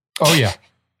 Oh yeah.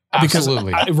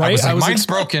 Absolutely. Mine's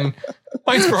broken.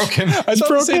 Mine's broken. I thought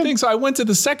the same thing. So I went to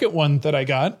the second one that I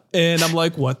got and I'm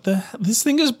like, this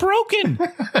thing is broken.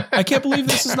 I can't believe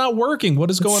this is not working. What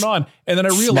is going on? And then I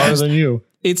realized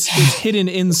it's hidden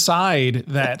inside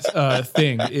that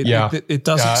thing. It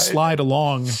doesn't slide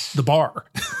along the bar.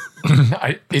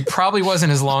 It probably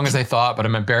wasn't as long as I thought, but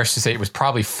I'm embarrassed to say it was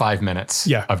probably 5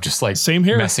 minutes of just like same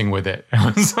here messing with it. I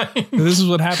was like, this is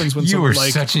what happens when you someone were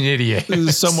such an idiot.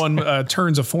 Someone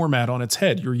turns a format on its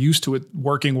head. You're used to it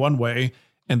working one way,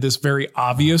 and this very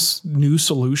obvious new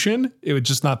solution, it was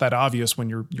just not that obvious when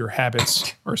your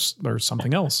habits are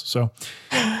something else. So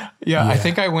yeah, I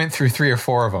think I went through 3 or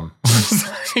 4 of them.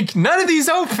 Like, none of these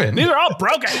open. These are all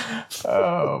broken.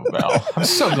 Oh, well, I'm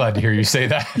so glad to hear you say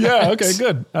that. Yeah, okay,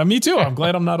 good. Me too. I'm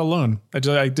glad I'm not alone.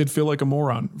 I did feel like a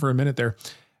moron for a minute there.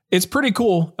 It's pretty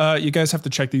cool. You guys have to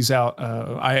check these out.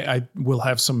 I will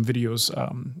have some videos,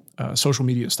 social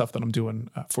media stuff that I'm doing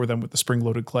for them with the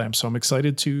spring-loaded clamp. So I'm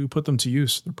excited to put them to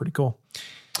use. They're pretty cool.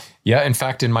 Yeah, in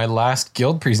fact, in my last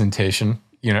guild presentation,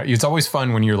 it's always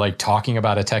fun when you're like talking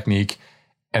about a technique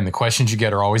and the questions you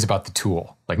get are always about the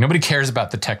tool. Like nobody cares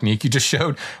about the technique you just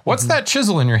showed. What's that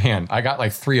chisel in your hand? I got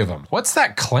like 3 of them. What's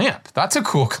that clamp? That's a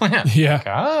cool clamp.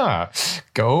 Yeah.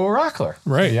 Go Rockler.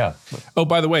 Right. Yeah. Oh,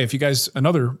 by the way, if you guys,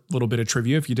 another little bit of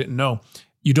trivia, if you didn't know,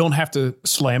 you don't have to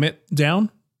slam it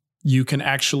down. You can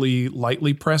actually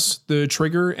lightly press the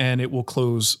trigger and it will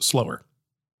close slower.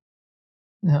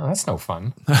 No, that's no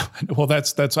fun. Well,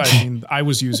 I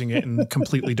was using it and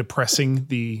completely depressing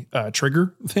the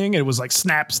trigger thing. It was like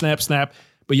snap, snap, snap.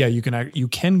 But yeah, you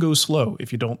can go slow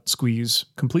if you don't squeeze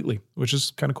completely, which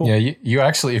is kind of cool. Yeah, you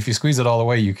actually, if you squeeze it all the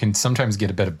way, you can sometimes get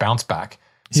a bit of bounce back.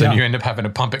 So you end up having to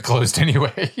pump it closed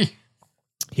anyway.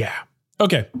 Yeah.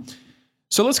 Okay.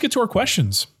 So let's get to our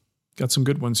questions. Got some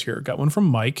good ones here. Got one from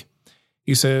Mike.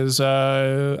 He says,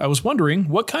 I was wondering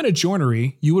what kind of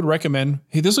joinery you would recommend.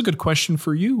 Hey, this is a good question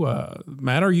for you,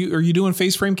 Matt. Are you doing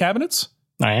face frame cabinets?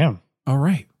 I am. All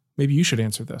right. Maybe you should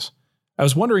answer this. I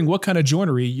was wondering what kind of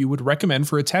joinery you would recommend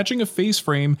for attaching a face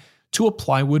frame to a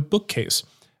plywood bookcase.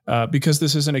 Because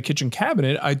this isn't a kitchen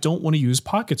cabinet, I don't want to use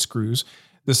pocket screws.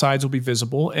 The sides will be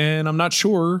visible, and I'm not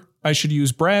sure I should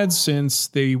use brads since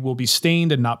they will be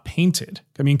stained and not painted.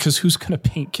 I mean, because who's going to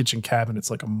paint kitchen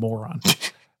cabinets like a moron?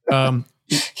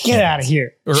 Get out of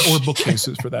here. Or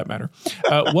bookcases for that matter.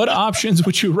 What options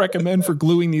would you recommend for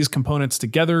gluing these components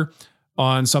together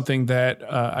on something that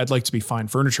I'd like to be fine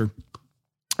furniture?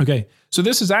 Okay, so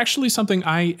this is actually something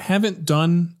I haven't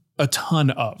done a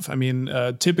ton of. I mean,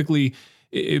 typically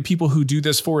people who do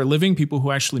this for a living, people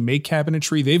who actually make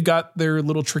cabinetry, they've got their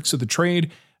little tricks of the trade.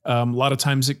 A lot of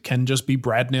times it can just be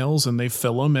brad nails and they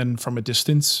fill them, and from a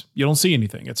distance, you don't see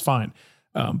anything. It's fine.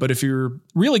 But if you're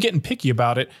really getting picky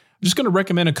about it, I'm just going to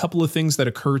recommend a couple of things that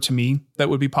occur to me that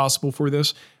would be possible for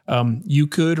this. You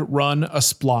could run a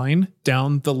spline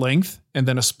down the length and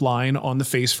then a spline on the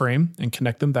face frame and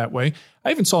connect them that way.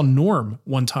 I even saw Norm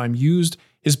one time used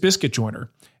his biscuit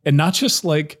joiner, and not just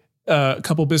like a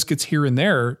couple biscuits here and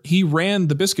there. He ran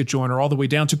the biscuit joiner all the way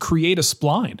down to create a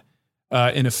spline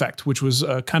in effect, which was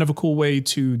kind of a cool way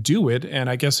to do it. And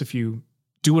I guess if you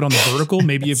do it on the vertical,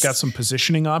 maybe you've got some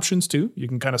positioning options too. You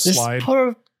can kind of slide. Just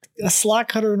put a slot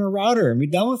cutter and a router and be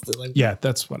done with it. Like, yeah,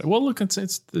 that's what. Well, look,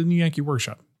 it's the New Yankee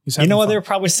Workshop. You know what they were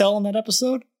probably selling that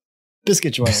episode?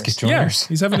 Biscuit joiners. Yeah,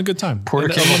 he's having a good time.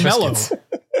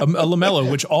 A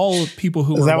lamello, which all people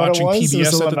who were watching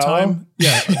PBS at the time,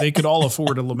 yeah, they could all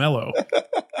afford a lamello.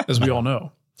 as we all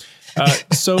know.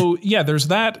 So yeah, there's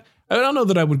that. I don't know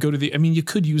that I would go to you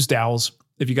could use dowels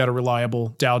if you got a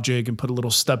reliable dowel jig and put a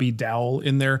little stubby dowel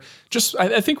in there.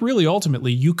 I think really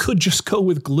ultimately you could just go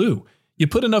with glue. You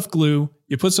put enough glue,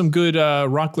 you put some good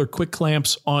Rockler quick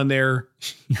clamps on there.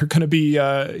 You're going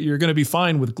to be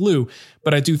fine with glue.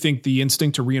 But I do think the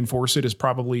instinct to reinforce it is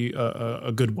probably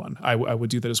a good one. I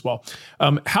would do that as well.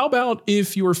 How about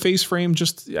if your face frame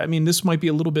this might be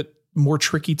a little bit more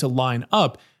tricky to line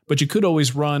up, but you could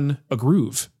always run a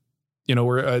groove,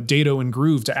 or a dado and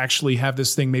groove to actually have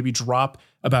this thing maybe drop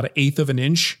about 1/8 of an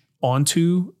inch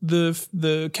onto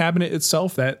the cabinet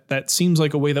itself. That seems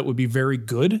like a way that would be very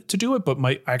good to do it, but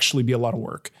might actually be a lot of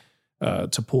work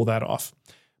to pull that off.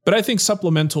 But I think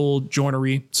supplemental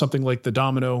joinery, something like the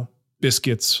domino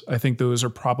biscuits, I think those are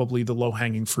probably the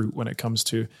low-hanging fruit when it comes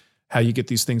to how you get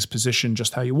these things positioned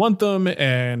just how you want them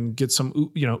and get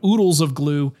some oodles of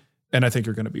glue, and I think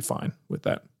you're going to be fine with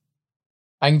that.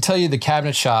 I can tell you the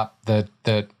cabinet shop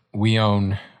that we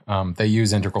own, they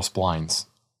use integral splines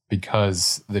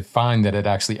because they find that it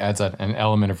actually adds an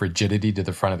element of rigidity to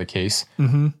the front of the case.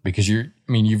 Mm-hmm. Because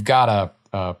you've got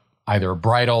either a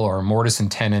bridle or a mortise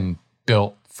and tenon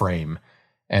built frame,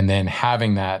 and then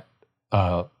having that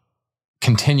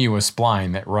continuous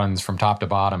spline that runs from top to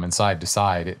bottom and side to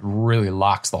side, it really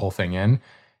locks the whole thing in.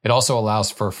 It also allows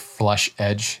for flush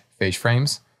edge face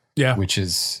frames, which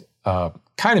is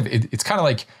it's kind of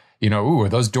like, are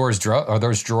those drawers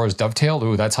dovetailed?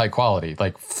 Ooh, that's high quality.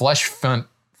 Like flush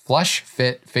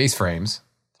fit face frames,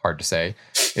 hard to say,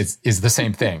 is the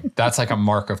same thing. That's like a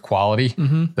mark of quality.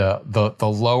 Mm-hmm. The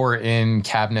lower end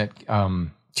cabinet,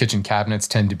 kitchen cabinets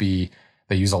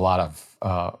they use a lot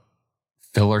of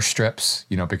filler strips,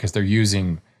 because they're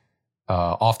using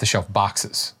off the shelf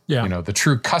boxes. Yeah. The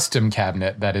true custom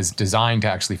cabinet that is designed to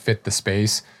actually fit the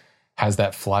space has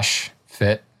that flush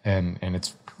fit, and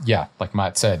it's, like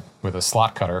Matt said, with a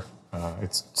slot cutter,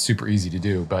 it's super easy to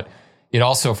do. But it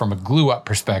also, from a glue up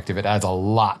perspective, it adds a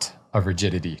lot of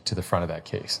rigidity to the front of that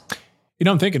case.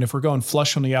 I'm thinking if we're going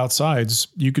flush on the outsides,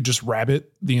 you could just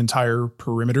rabbet the entire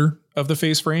perimeter of the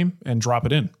face frame and drop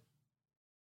it in.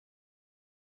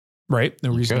 Right?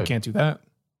 No reason you can't do that.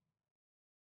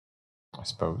 I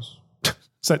suppose.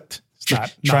 It's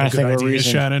not trying to think of a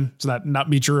reason, Shannon. Does that not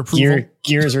meet your approval?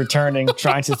 Gears are turning,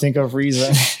 trying to think of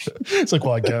reason. It's like,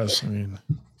 well, I guess.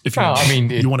 If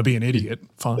you want to be an idiot,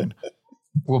 fine.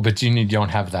 Well, but you don't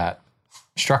have that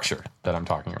structure that I'm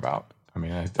talking about. I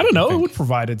don't know. It would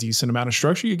provide a decent amount of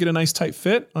structure. You get a nice tight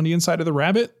fit on the inside of the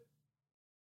rabbet,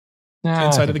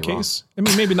 inside of the case.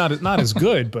 Wrong. Maybe not as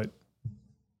good, but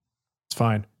it's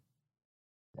fine.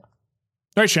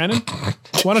 All right, Shannon,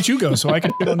 why don't you go so I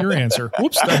can get on your answer?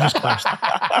 Whoops, that just clashed.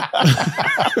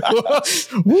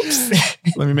 Whoops.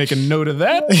 Let me make a note of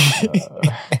that.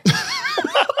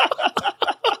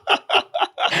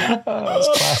 That's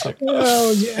classic.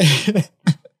 Oh, yeah.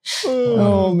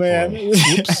 Oh man.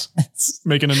 Whoops.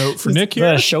 Making a note for Nick here.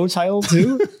 Is that a show title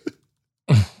too?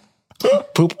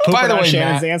 Poop By the way,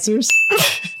 Shannon's Matt, answers.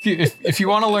 If you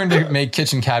want to learn to make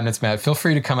kitchen cabinets, Matt, feel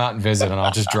free to come out and visit, and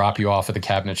I'll just drop you off at the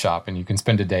cabinet shop, and you can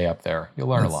spend a day up there. You'll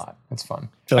learn a lot. It's fun.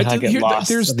 I feel like I get lost.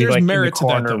 There's merit to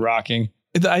that, though. Rocking.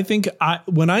 I think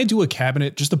when I do a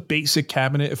cabinet, just a basic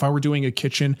cabinet, if I were doing a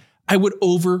kitchen, I would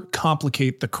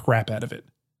overcomplicate the crap out of it.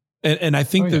 And I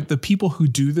think that the people who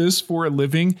do this for a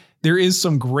living, there is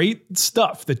some great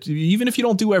stuff that even if you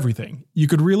don't do everything, you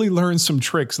could really learn some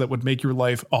tricks that would make your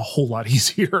life a whole lot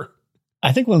easier.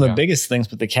 I think one of the biggest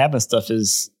things with the cabinet stuff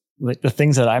is like the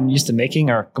things that I'm used to making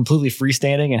are completely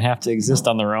freestanding and have to exist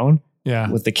on their own.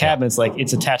 Yeah. With the cabinets, like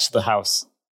it's attached to the house.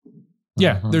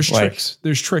 Yeah. There's tricks.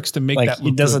 There's tricks to make that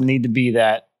look it doesn't good. need to be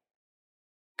that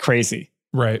crazy.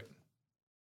 Right.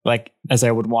 Like as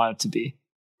I would want it to be.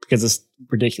 Because it's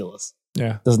ridiculous.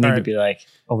 Yeah. Doesn't need to be like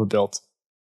overbuilt.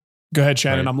 Go ahead,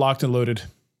 Shannon. I'm locked and loaded.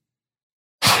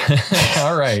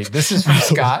 All right. This is from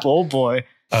Scott. Oh boy.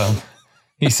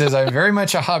 He says, I'm very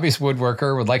much a hobbyist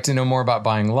woodworker, would like to know more about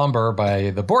buying lumber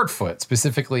by the board foot,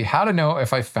 specifically how to know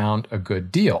if I found a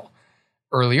good deal.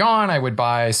 Early on, I would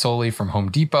buy solely from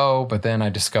Home Depot, but then I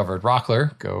discovered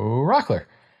Rockler. Go Rockler.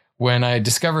 When I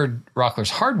discovered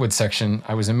Rockler's hardwood section,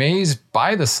 I was amazed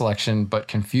by the selection, but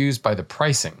confused by the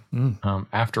pricing.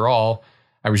 After all,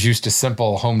 I was used to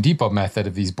simple Home Depot method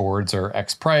of these boards are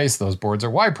X price, those boards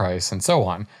are Y price, and so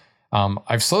on.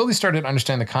 I've slowly started to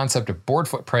understand the concept of board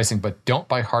foot pricing, but don't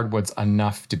buy hardwoods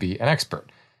enough to be an expert.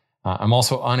 I'm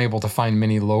also unable to find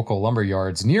many local lumber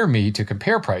yards near me to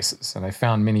compare prices, and I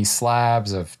found many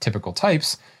slabs of typical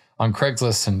types on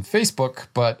Craigslist and Facebook,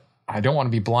 but I don't want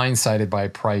to be blindsided by a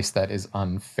price that is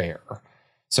unfair.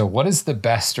 So what is the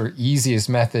best or easiest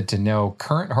method to know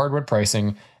current hardwood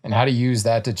pricing and how to use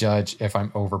that to judge if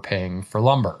I'm overpaying for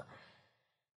lumber?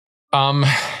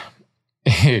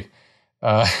 I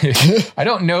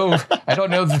don't know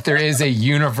that there is a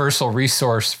universal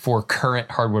resource for current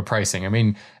hardwood pricing. I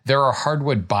mean, there are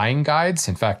hardwood buying guides.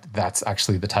 In fact, that's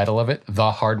actually the title of it,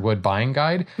 The Hardwood Buying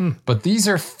Guide. But these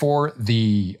are for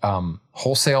the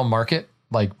wholesale market,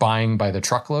 like buying by the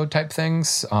truckload type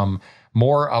things,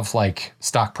 more of like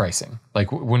stock pricing.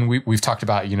 Like when we've talked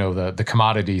about, the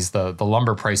commodities, the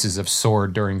lumber prices have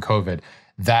soared during COVID,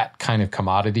 that kind of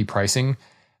commodity pricing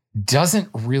doesn't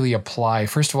really apply,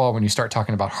 first of all, when you start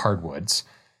talking about hardwoods.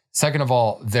 Second of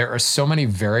all, there are so many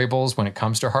variables when it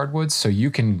comes to hardwoods. So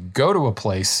you can go to a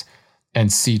place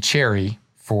and see cherry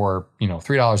for,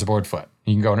 $3 a board foot.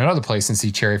 You can go to another place and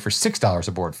see cherry for $6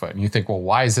 a board foot. And you think, well,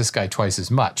 why is this guy twice as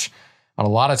much? And a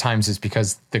lot of times it's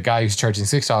because the guy who's charging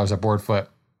 $6 a board foot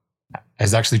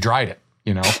has actually dried it.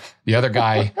 The other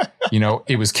guy,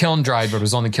 it was kiln dried, but it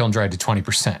was only kiln dried to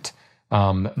 20%.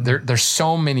 There's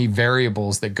so many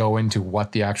variables that go into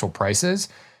what the actual price is.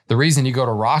 The reason you go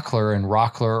to Rockler and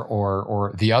Rockler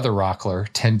or the other Rockler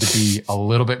tend to be a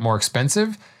little bit more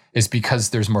expensive is because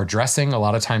there's more dressing. A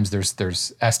lot of times there's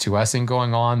S2Sing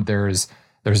going on. There's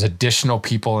additional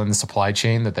people in the supply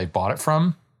chain that they bought it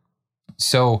from.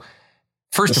 So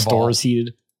first of all, the store is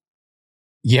heated.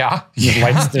 Yeah.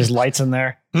 There's lights in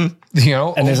there. And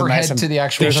overhead to the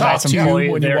actual shop. There's employee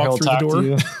when you walk through the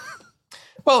door.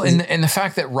 Well, and the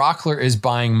fact that Rockler is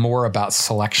buying more about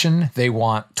selection, they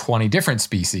want 20 different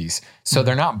species. So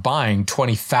they're not buying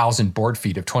 20,000 board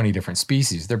feet of 20 different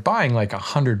species. They're buying like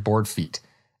 100 board feet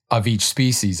of each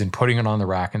species and putting it on the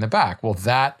rack in the back. Well,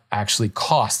 that actually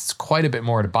costs quite a bit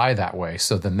more to buy that way.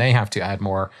 So then they have to add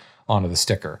more onto the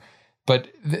sticker. But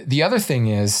the other thing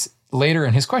is, later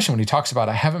in his question, when he talks about,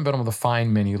 I haven't been able to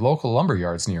find many local lumber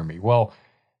yards near me. Well,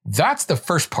 that's the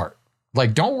first part.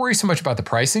 Like, don't worry so much about the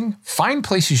pricing. Find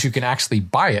places you can actually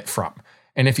buy it from.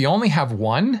 And if you only have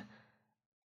one,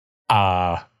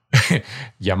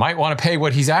 you might want to pay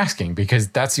what he's asking because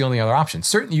that's the only other option.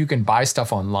 Certainly you can buy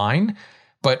stuff online,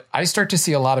 but I start to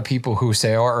see a lot of people who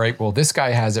say, all right, well, this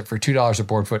guy has it for $2 a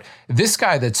board foot. This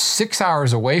guy that's 6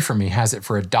 hours away from me has it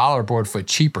for $1 board foot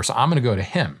cheaper. So I'm going to go to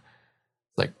him.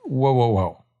 Like,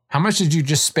 whoa. How much did you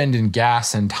just spend in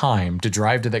gas and time to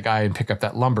drive to that guy and pick up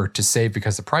that lumber to save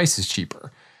because the price is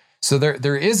cheaper? So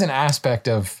there is an aspect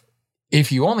of,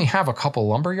 if you only have a couple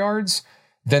lumber yards,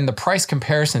 then the price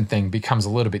comparison thing becomes a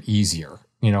little bit easier.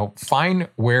 Find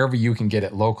wherever you can get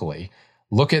it locally,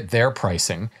 look at their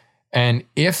pricing. And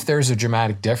if there's a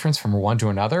dramatic difference from one to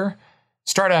another,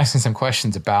 start asking some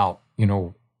questions about,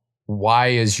 why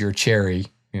is your cherry,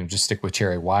 just stick with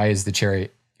cherry. Why is the cherry,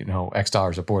 X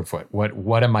dollars a board foot?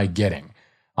 What am I getting?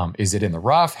 Is it in the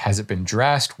rough? Has it been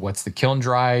dressed? What's the kiln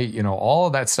dry? All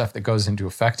of that stuff that goes into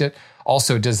affect it.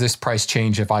 Also, does this price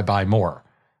change if I buy more?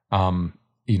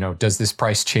 Does this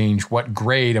price change? What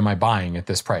grade am I buying at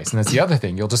this price? And that's the other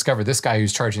thing. You'll discover this guy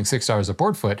who's charging $6 a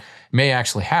board foot may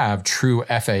actually have true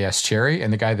FAS cherry.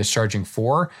 And the guy that's charging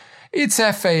 $4, it's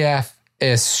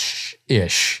FAF-ish.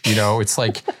 It's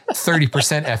like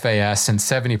 30% FAS and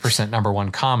 70% number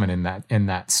one common in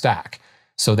that stack.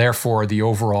 So therefore, the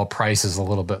overall price is a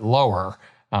little bit lower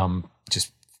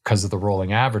just because of the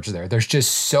rolling average there. There's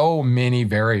just so many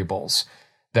variables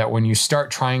that when you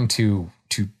start trying to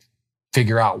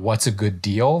figure out what's a good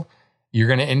deal, you're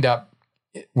going to end up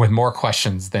with more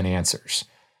questions than answers.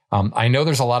 I know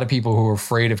there's a lot of people who are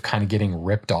afraid of kind of getting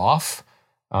ripped off.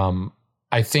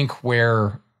 I think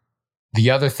where the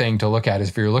other thing to look at is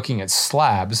if you're looking at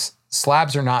slabs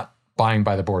are not buying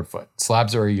by the board foot.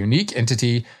 Slabs are a unique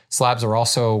entity. Slabs are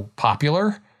also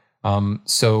popular.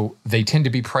 So they tend to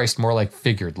be priced more like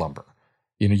figured lumber.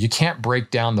 You can't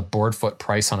break down the board foot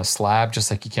price on a slab,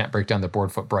 just like you can't break down the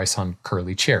board foot price on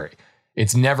curly cherry.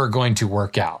 It's never going to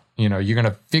work out. You're going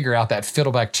to figure out that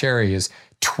fiddleback cherry is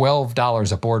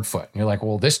 $12 a board foot. And you're like,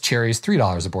 well, this cherry is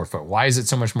 $3 a board foot. Why is it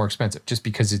so much more expensive? Just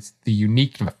because it's the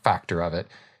unique factor of it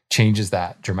changes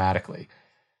that dramatically.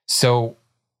 So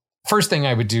first thing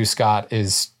I would do, Scott,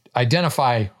 is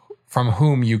identify from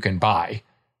whom you can buy.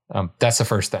 That's the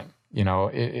first thing.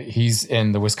 He's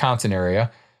in the Wisconsin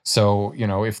area. So,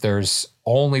 if there's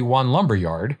only one lumber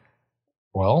yard,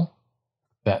 well,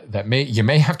 you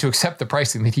may have to accept the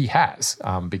pricing that he has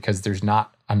because there's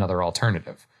not another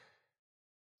alternative.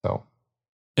 So,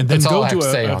 and then that's all go I have do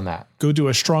to say on that. Go do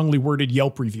a strongly worded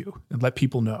Yelp review and let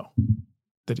people know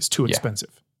that it's too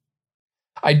expensive.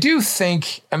 I do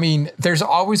think, there's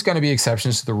always going to be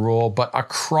exceptions to the rule, but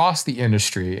across the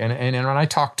industry, and when I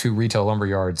talk to retail lumber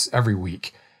yards every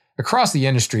week, across the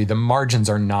industry, the margins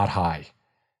are not high.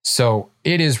 So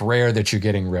it is rare that you're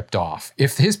getting ripped off.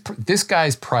 If this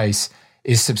guy's price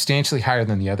is substantially higher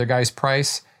than the other guy's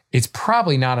price, it's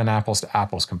probably not an apples to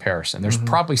apples comparison. There's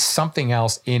probably something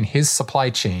else in his supply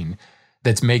chain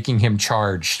that's making him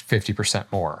charge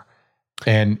 50% more.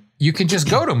 And you can just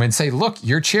go to him and say, look,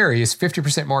 your cherry is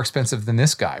 50% more expensive than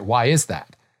this guy. Why is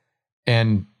that?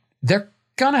 And they're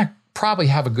going to probably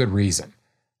have a good reason.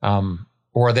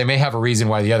 Or they may have a reason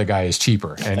why the other guy is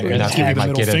cheaper. And that's give what you the might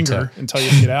middle get finger into. and tell you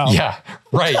to get out. Yeah,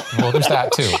 right. Well, there's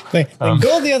that too. Then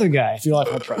go to the other guy if you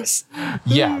like my price.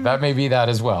 Yeah, that may be that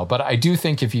as well. But I do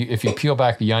think if you peel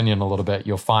back the onion a little bit,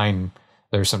 you'll find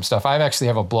there's some stuff. I actually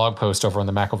have a blog post over on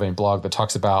the McIlvaine blog that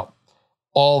talks about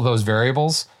all those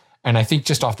variables. And I think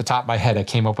just off the top of my head, I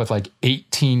came up with like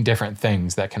 18 different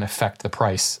things that can affect the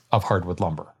price of hardwood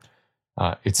lumber.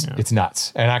 It's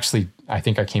nuts. And actually, I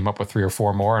think I came up with 3 or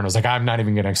 4 more and I was like, I'm not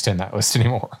even going to extend that list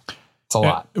anymore. It's a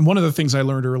lot. And one of the things I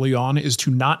learned early on is to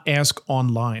not ask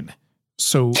online.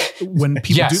 So when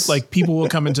people do, like people will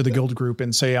come into the guild group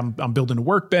and say, I'm building a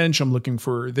workbench. I'm looking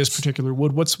for this particular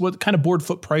wood. What kind of board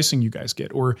foot pricing you guys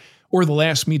get? Or they'll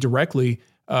ask me directly,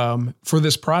 for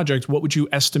this project, what would you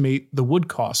estimate the wood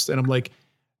cost? And I'm like,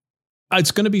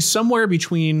 it's going to be somewhere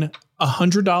between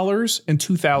 $100 and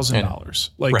 $2,000.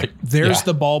 Like there's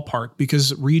the ballpark,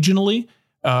 because regionally,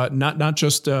 not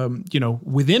just,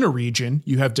 within a region,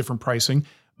 you have different pricing,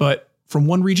 but from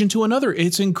one region to another,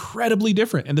 it's incredibly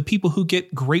different. And the people who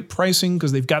get great pricing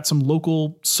because they've got some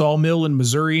local sawmill in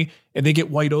Missouri and they get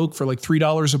white oak for like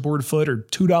 $3 a board foot or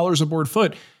 $2 a board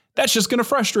foot, that's just going to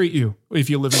frustrate you if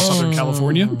you live in Southern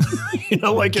California.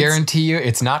 Guarantee you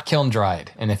it's not kiln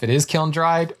dried. And if it is kiln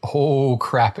dried, oh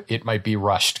crap, it might be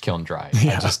rushed kiln dried.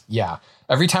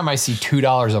 Every time I see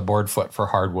 $2 a board foot for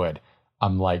hardwood,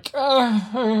 I'm like,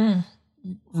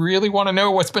 really want to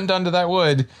know what's been done to that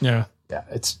wood. Yeah. Yeah,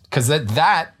 it's because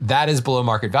that is below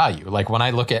market value. Like when I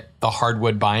look at the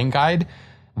hardwood buying guide,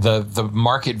 the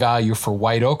market value for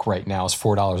white oak right now is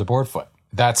 $4 a board foot.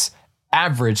 That's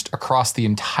averaged across the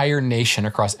entire nation,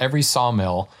 across every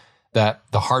sawmill that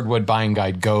the hardwood buying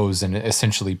guide goes and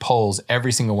essentially polls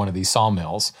every single one of these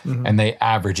sawmills, and they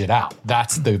average it out.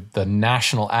 That's the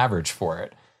national average for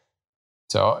it.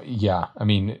 So yeah, I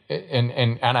mean,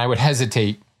 and I would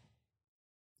hesitate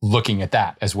looking at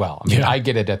that as well. I mean, I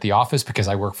get it at the office because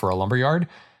I work for a lumber yard.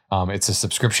 It's a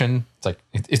subscription. It's like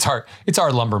it's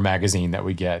our lumber magazine that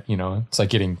we get. You know, it's like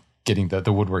getting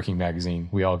the woodworking magazine.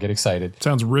 We all get excited.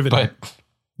 Sounds riveting. But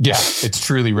yeah, it's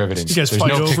truly riveting. You guys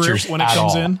fight over it when it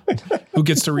comes in. Who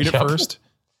gets to read it first?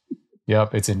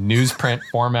 Yep, it's in newsprint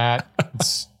format.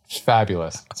 It's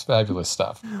fabulous. It's fabulous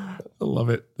stuff. I love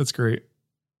it. That's great.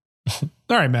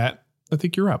 All right, Matt. I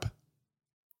think you're up.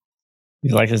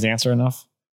 You like his answer enough?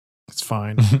 It's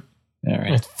fine. All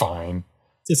right. It's fine.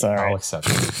 It's all right. I'll accept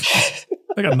it.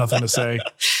 I got nothing to say.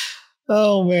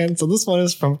 Oh, man. So this one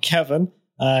is from Kevin.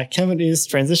 Kevin is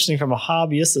transitioning from a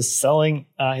hobbyist to selling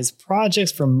his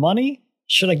projects for money.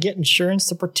 Should I get insurance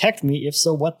to protect me? If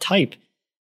so, what type?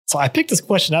 So I picked this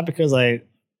question not because I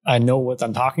know what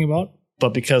I'm talking about,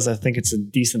 but because I think it's a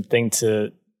decent thing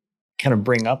to kind of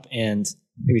bring up and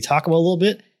maybe talk about a little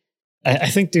bit.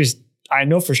 I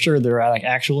know for sure there are like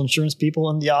actual insurance people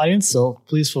in the audience, so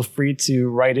please feel free to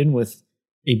write in with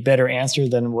a better answer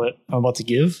than what I'm about to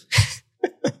give.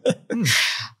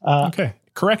 Okay.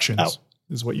 Corrections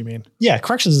is what you mean. Yeah,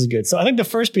 corrections is good. So I think the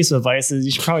first piece of advice is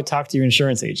you should probably talk to your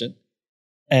insurance agent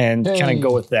and kind of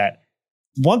go with that.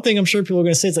 One thing I'm sure people are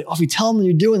going to say is like, oh, if you tell him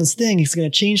you're doing this thing, he's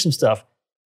going to change some stuff.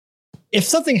 If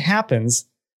something happens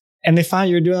and they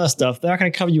find you're doing that stuff, they're not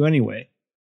going to cover you anyway.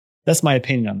 That's my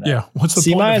opinion on that. Yeah. What's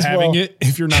the point of having it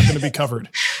if you're not going to be covered?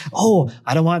 Oh,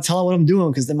 I don't want to tell them what I'm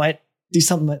doing because they might do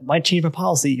something that might change my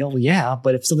policy. Oh, yeah.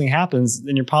 But if something happens,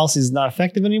 then your policy is not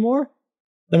effective anymore.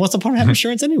 Then what's the point of having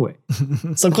insurance anyway?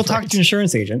 So go talk to your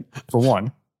insurance agent for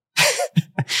one.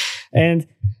 And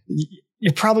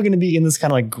you're probably going to be in this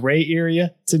kind of like gray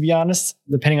area, to be honest,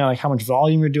 depending on like how much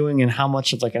volume you're doing and how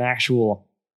much of like an actual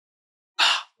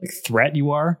like threat you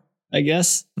are, I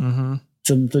guess.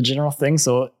 To the general thing.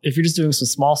 So if you're just doing some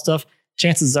small stuff,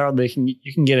 chances are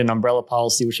you can get an umbrella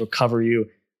policy which will cover you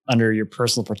under your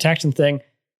personal protection thing.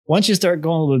 Once you start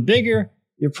going a little bit bigger,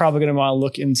 you're probably going to want to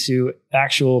look into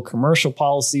actual commercial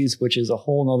policies, which is a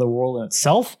whole nother world in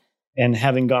itself. And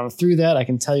having gone through that, I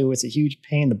can tell you it's a huge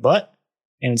pain in the butt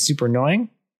and it's super annoying,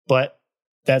 but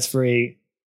that's for a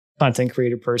content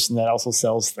creator person that also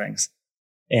sells things.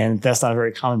 And that's not a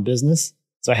very common business.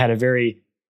 So I had a very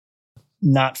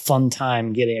not fun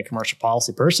time getting a commercial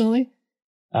policy personally.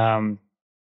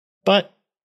 But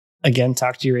again,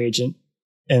 talk to your agent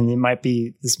and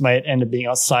this might end up being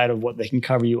outside of what they can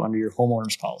cover you under your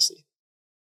homeowner's policy.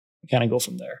 kind of go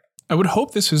from there. I would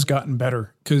hope this has gotten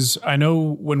better, because I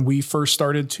know when we first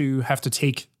started to have to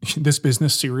take this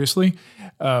business seriously,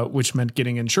 which meant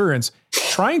getting insurance,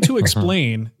 trying to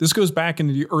explain, this goes back in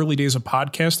the early days of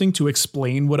podcasting, to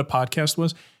explain what a podcast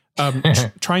was,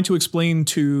 trying to explain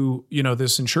to,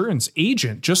 this insurance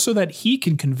agent, just so that he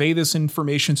can convey this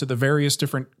information to the various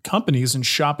different companies and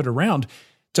shop it around,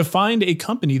 to find a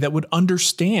company that would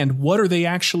understand what are they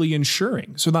actually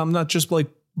insuring. So that I'm not just like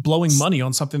blowing money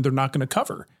on something they're not going to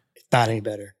cover. Not any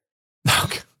better.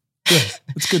 Okay. Good.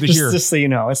 It's good to hear. Just so you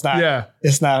know, it's not. Yeah.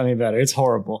 It's not any better. It's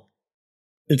horrible.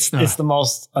 It's the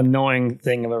most annoying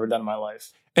thing I've ever done in my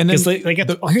life. And then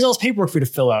here's all this paperwork for you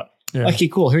to fill out. Yeah. Okay,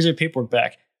 cool. Here's your paperwork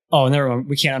back. Oh, never mind.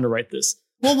 We can't underwrite this.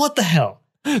 Well, what the hell?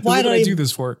 Why did I do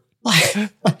this for?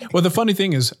 Well, the funny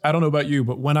thing is, I don't know about you,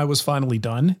 but when I was finally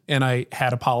done and I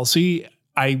had a policy,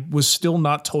 I was still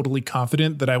not totally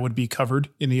confident that I would be covered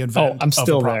in the event. I'm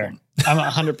still of a there. I'm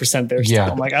 100% there still. Yeah.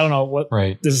 I'm like, I don't know what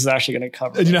this is actually going to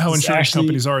cover. And you know how insurance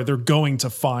companies are. They're going to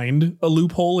find a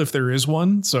loophole if there is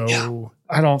one. So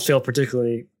I don't feel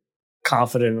particularly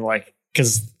confident in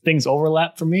because things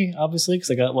overlap for me, obviously,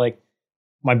 because I got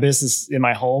my business in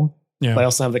my home. Yeah. But I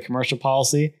also have the commercial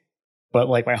policy. But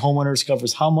my homeowners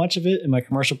covers how much of it, and my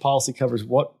commercial policy covers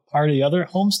what part of the other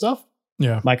home stuff.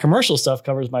 Yeah. My commercial stuff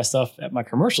covers my stuff at my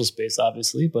commercial space,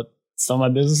 obviously, but some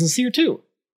of my business is here too.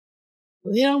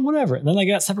 Whatever. And then I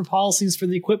got separate policies for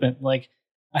the equipment. I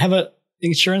have a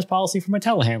insurance policy for my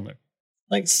telehandler.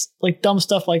 Like dumb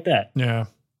stuff like that. Yeah.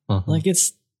 Uh-huh.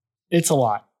 It's a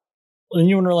lot. And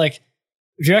you wonder, if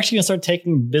you're actually gonna start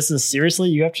taking business seriously,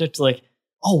 you have to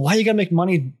why you gotta make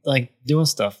money doing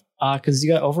stuff? Because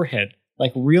you got overhead,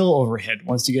 real overhead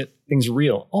once you get things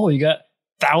real. Oh, you got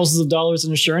thousands of dollars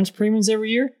in insurance premiums every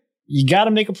year. You got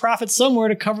to make a profit somewhere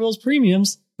to cover those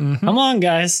premiums. Mm-hmm. Come on,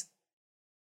 guys.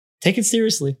 Take it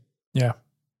seriously. Yeah.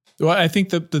 Well, I think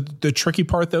the tricky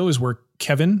part, though, is where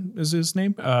Kevin is his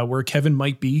name, where Kevin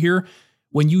might be here.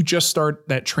 When you just start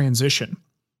that transition,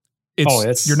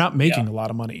 you're not making a lot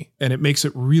of money, and it makes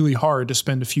it really hard to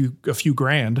spend a few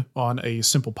grand on a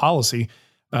simple policy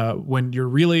when you're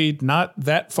really not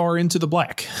that far into the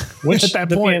black. Which at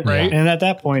that point, right? And at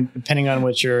that point, depending on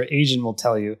what your agent will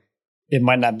tell you, it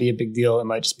might not be a big deal. It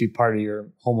might just be part of your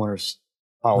homeowner's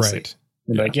policy. Right.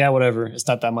 They're whatever. It's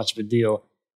not that much of a deal.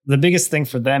 The biggest thing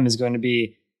for them is going to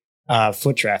be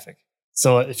foot traffic.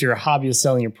 So if you're a hobbyist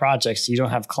selling your projects, you don't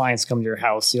have clients come to your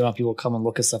house, you don't have people come and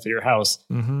look at stuff at your house,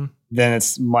 mm-hmm. then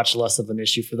it's much less of an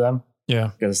issue for them.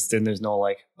 Yeah. Because then there's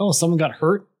no someone got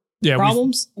hurt. Yeah,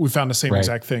 problems. We found the same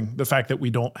exact thing. The fact that we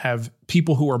don't have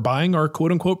people who are buying our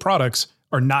quote unquote products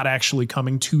are not actually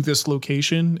coming to this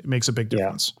location, it makes a big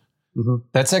difference. Yeah. Mm-hmm.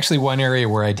 That's actually one area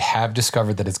where I have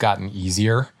discovered that it's gotten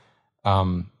easier.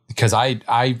 Because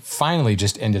I finally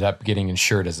just ended up getting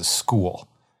insured as a school.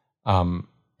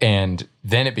 And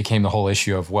then it became the whole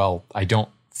issue of, I don't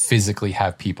physically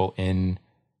have people in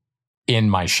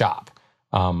my shop.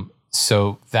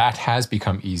 So that has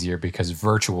become easier because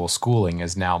virtual schooling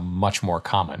is now much more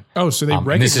common. Oh, so they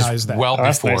recognize that. Well,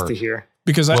 that's nice to hear.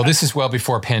 Because this is well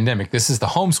before pandemic. This is the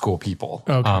homeschool people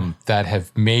that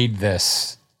have made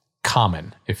this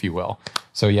common, if you will.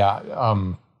 So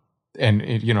and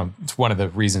it's one of the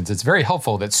reasons it's very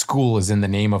helpful that school is in the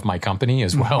name of my company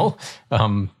as well.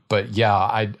 But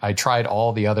I tried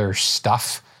all the other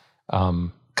stuff.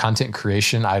 Content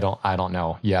creation, I don't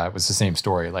know. Yeah, it was the same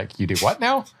story. You do what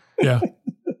now? Yeah.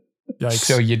 Yikes.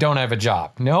 So you don't have a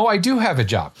job? No, I do have a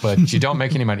job, but you don't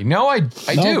make any money. No, I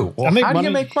do. Well, how do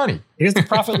you make money? Here's the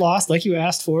profit loss like you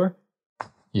asked for.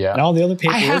 Yeah. And all the other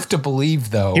paperwork. I have to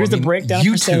believe, though. Here's the breakdown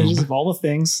percentages of all the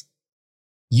things.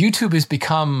 YouTube has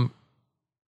become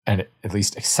an at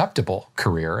least acceptable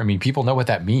career. I mean, people know what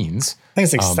that means. I think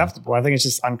it's acceptable. I think it's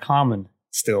just uncommon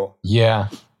still. Yeah,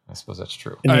 I suppose that's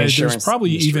true. There's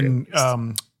probably even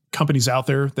companies out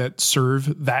there that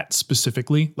serve that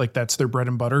specifically. That's their bread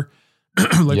and butter.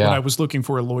 When I was looking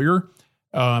for a lawyer,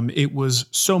 it was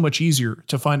so much easier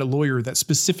to find a lawyer that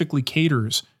specifically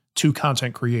caters to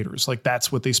content creators.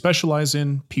 That's what they specialize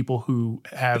in. People who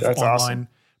have online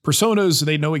personas,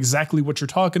 they know exactly what you're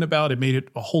talking about. It made it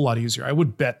a whole lot easier. I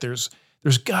would bet there's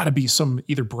got to be some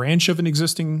either branch of an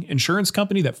existing insurance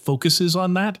company that focuses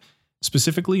on that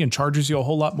specifically and charges you a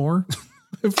whole lot more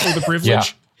for the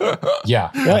privilege.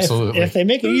 Yeah, absolutely. If they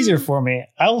make it easier for me,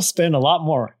 I will spend a lot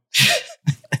more.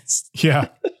 Yeah.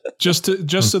 Just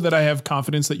so that I have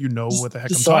confidence that you know what the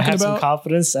heck I'm talking about. So I have some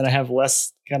confidence and I have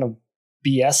less kind of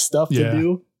BS stuff to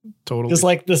do. Totally.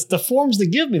 Because the forms they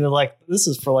give me, they're this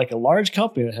is for a large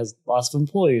company that has lots of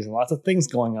employees and lots of things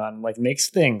going on, makes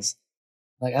things.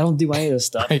 Like, I don't do any of this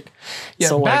stuff. Right. Yeah,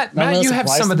 So, Matt, none of that you have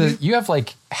applies some of to the, me? you have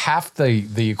like half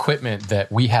the equipment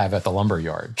that we have at the lumber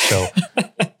yard. So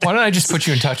why don't I just put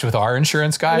you in touch with our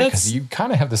insurance guy? Because you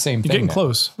kind of have the same You're thing. getting now.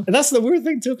 close. And that's the weird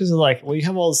thing too, because like, well, you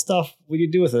have all this stuff. What do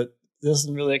you do with it? It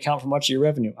doesn't really account for much of your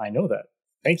revenue. I know that.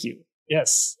 Thank you.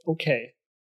 Yes. Okay.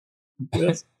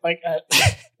 It's like,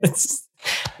 it's,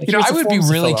 like, You know, here's I the would be forms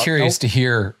to really fill out. curious Nope. to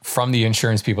hear from the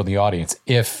insurance people in the audience.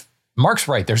 If Mark's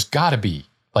right, there's got to be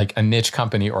like a niche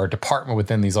company or a department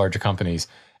within these larger companies.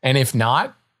 And if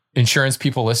not, insurance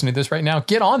people listening to this right now,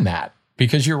 get on that,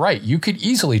 because you're right. You could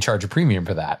easily charge a premium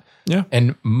for that. Yeah.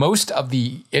 And most of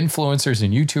the influencers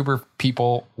and YouTuber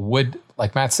people would,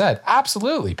 like Matt said,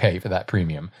 absolutely pay for that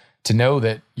premium to know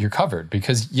that you're covered,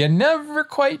 because you never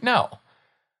quite know.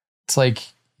 It's like,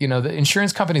 you know, the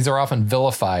insurance companies are often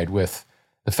vilified with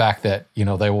the fact that, you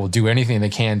know, they will do anything they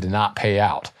can to not pay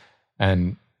out.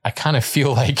 And I kind of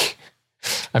feel like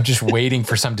I'm just waiting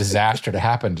for some disaster to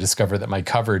happen to discover that my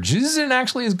coverage isn't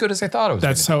actually as good as I thought it was.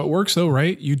 That's how it works, though,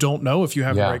 right? You don't know if you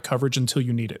have Yeah. the right coverage until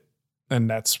you need it. And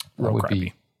that's real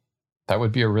crappy. That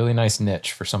would be a really nice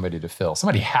niche for somebody to fill.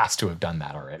 Somebody has to have done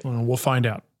that already. Well, we'll find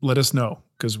out. Let us know,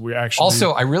 because we actually.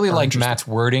 Also, I really are like interested.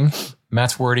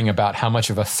 Matt's wording about how much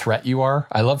of a threat you are.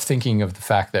 I love thinking of the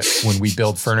fact that when we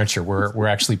build furniture, we're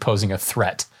actually posing a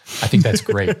threat. I think that's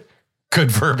great. Good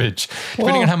verbiage.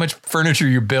 Depending on how much furniture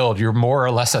you build, you're more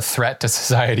or less a threat to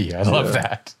society. I love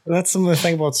that. That's something to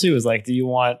think about too, is like,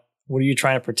 what are you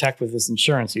trying to protect with this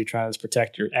insurance? Are you trying to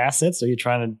protect your assets? Or are you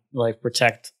trying to like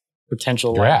protect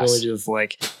potential Your ass. liability of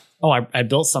like, oh, I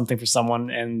built something for someone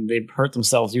and they hurt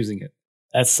themselves using it.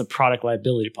 That's a product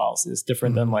liability policy. It's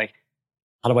different than like,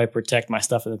 how do I protect my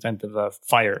stuff in the event of a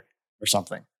fire or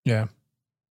something? Yeah.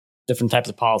 Different types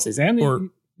of policies. And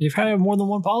you've had more than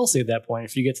one policy at that point.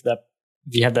 If you get to that,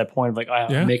 if you have that point of like,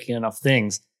 I'm making enough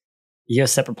things, you have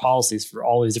separate policies for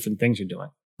all these different things you're doing.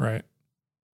 Right.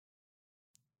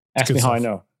 Ask me how I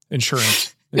know.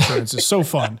 Insurance. Insurance is so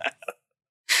fun.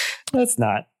 That's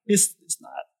not. It's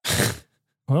not.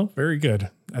 Well, very good.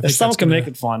 If someone can make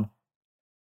it fun,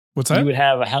 what's that? You would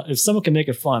have if someone can make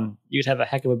it fun, you'd have a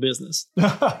heck of a business. You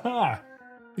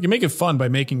can make it fun by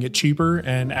making it cheaper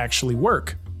and actually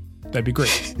work. That'd be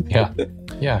great. Yeah.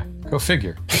 Yeah. Go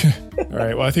figure. All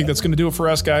right. Well, I think that's going to do it for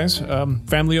us, guys.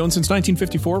 Family owned since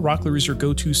 1954, Rockler is your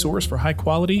go-to source for high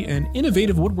quality and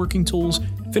innovative woodworking tools,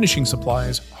 finishing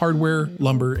supplies, hardware,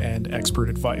 lumber, and expert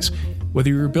advice. Whether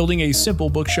you're building a simple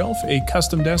bookshelf, a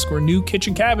custom desk, or new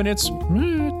kitchen cabinets,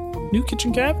 you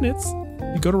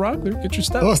go to Rockler, get your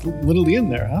stuff. Oh, it's literally in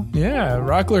there, huh? Yeah,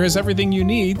 Rockler has everything you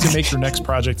need to make your next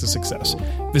project a success.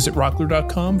 Visit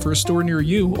rockler.com for a store near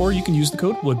you, or you can use the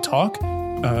code WOODTALK.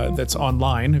 That's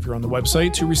online if you're on the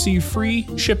website to receive free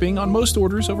shipping on most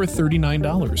orders over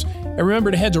 $39. And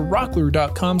remember to head to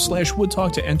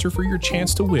rockler.com/woodtalk to enter for your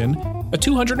chance to win a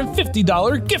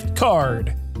 $250 gift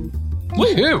card.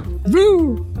 Woohoo!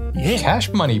 Woo! Yeah.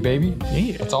 Cash money, baby.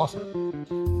 Yeah. That's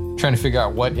awesome. Trying to figure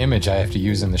out what image I have to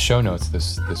use in the show notes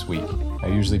this week. I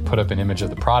usually put up an image of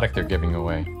the product they're giving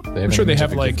away. I'm sure they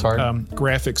have like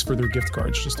graphics for their gift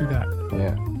cards. Just do that.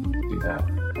 Yeah, do that.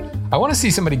 I want to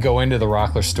see somebody go into the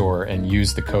Rockler store and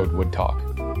use the code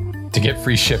WoodTalk to get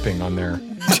free shipping on their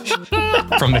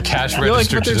from the cash You're like,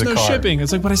 register but to there's the no card. shipping.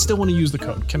 It's like, but I still want to use the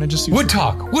code. Can I just use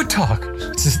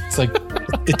WoodTalk? It's like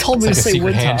they told me like to a say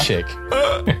secret WoodTalk. handshake.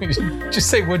 Just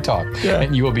say WoodTalk, Yeah.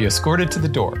 and you will be escorted to the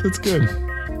door. That's good.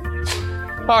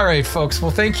 All right, folks.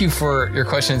 Well, thank you for your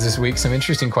questions this week. Some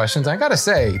interesting questions. I got to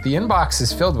say, the inbox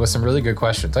is filled with some really good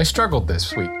questions. I struggled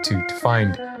this week to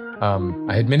find,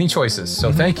 I had many choices.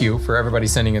 So thank you for everybody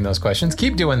sending in those questions.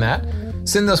 Keep doing that.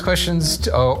 Send those questions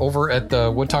to, over at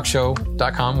the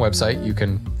woodtalkshow.com website. You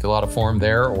can fill out a form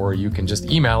there, or you can just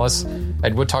email us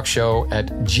at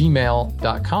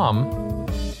woodtalkshow@gmail.com.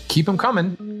 Keep them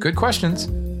coming. Good questions.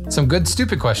 Some good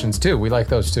stupid questions, too. We like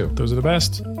those, too. Those are the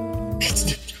best.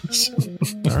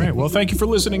 All right. Well, thank you for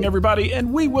listening, everybody,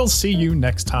 and we will see you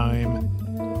next time.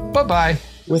 Bye-bye.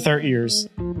 With our ears.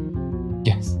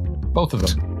 Yes. Both of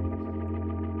them.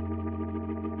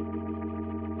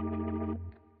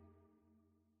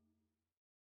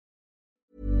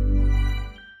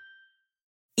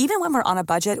 Even when we're on a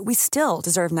budget, we still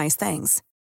deserve nice things.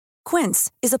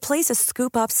 Quince is a place to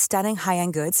scoop up stunning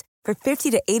high-end goods for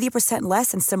 50 to 80%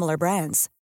 less than similar brands.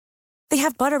 They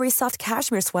have buttery soft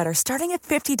cashmere sweaters starting at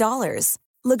 $50,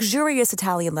 luxurious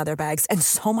Italian leather bags, and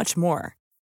so much more.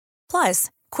 Plus,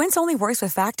 Quince only works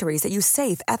with factories that use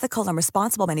safe, ethical, and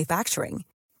responsible manufacturing.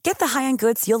 Get the high-end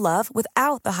goods you'll love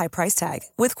without the high price tag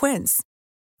with Quince.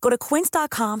 Go to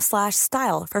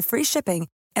quince.com/style for free shipping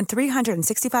and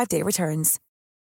 365-day returns.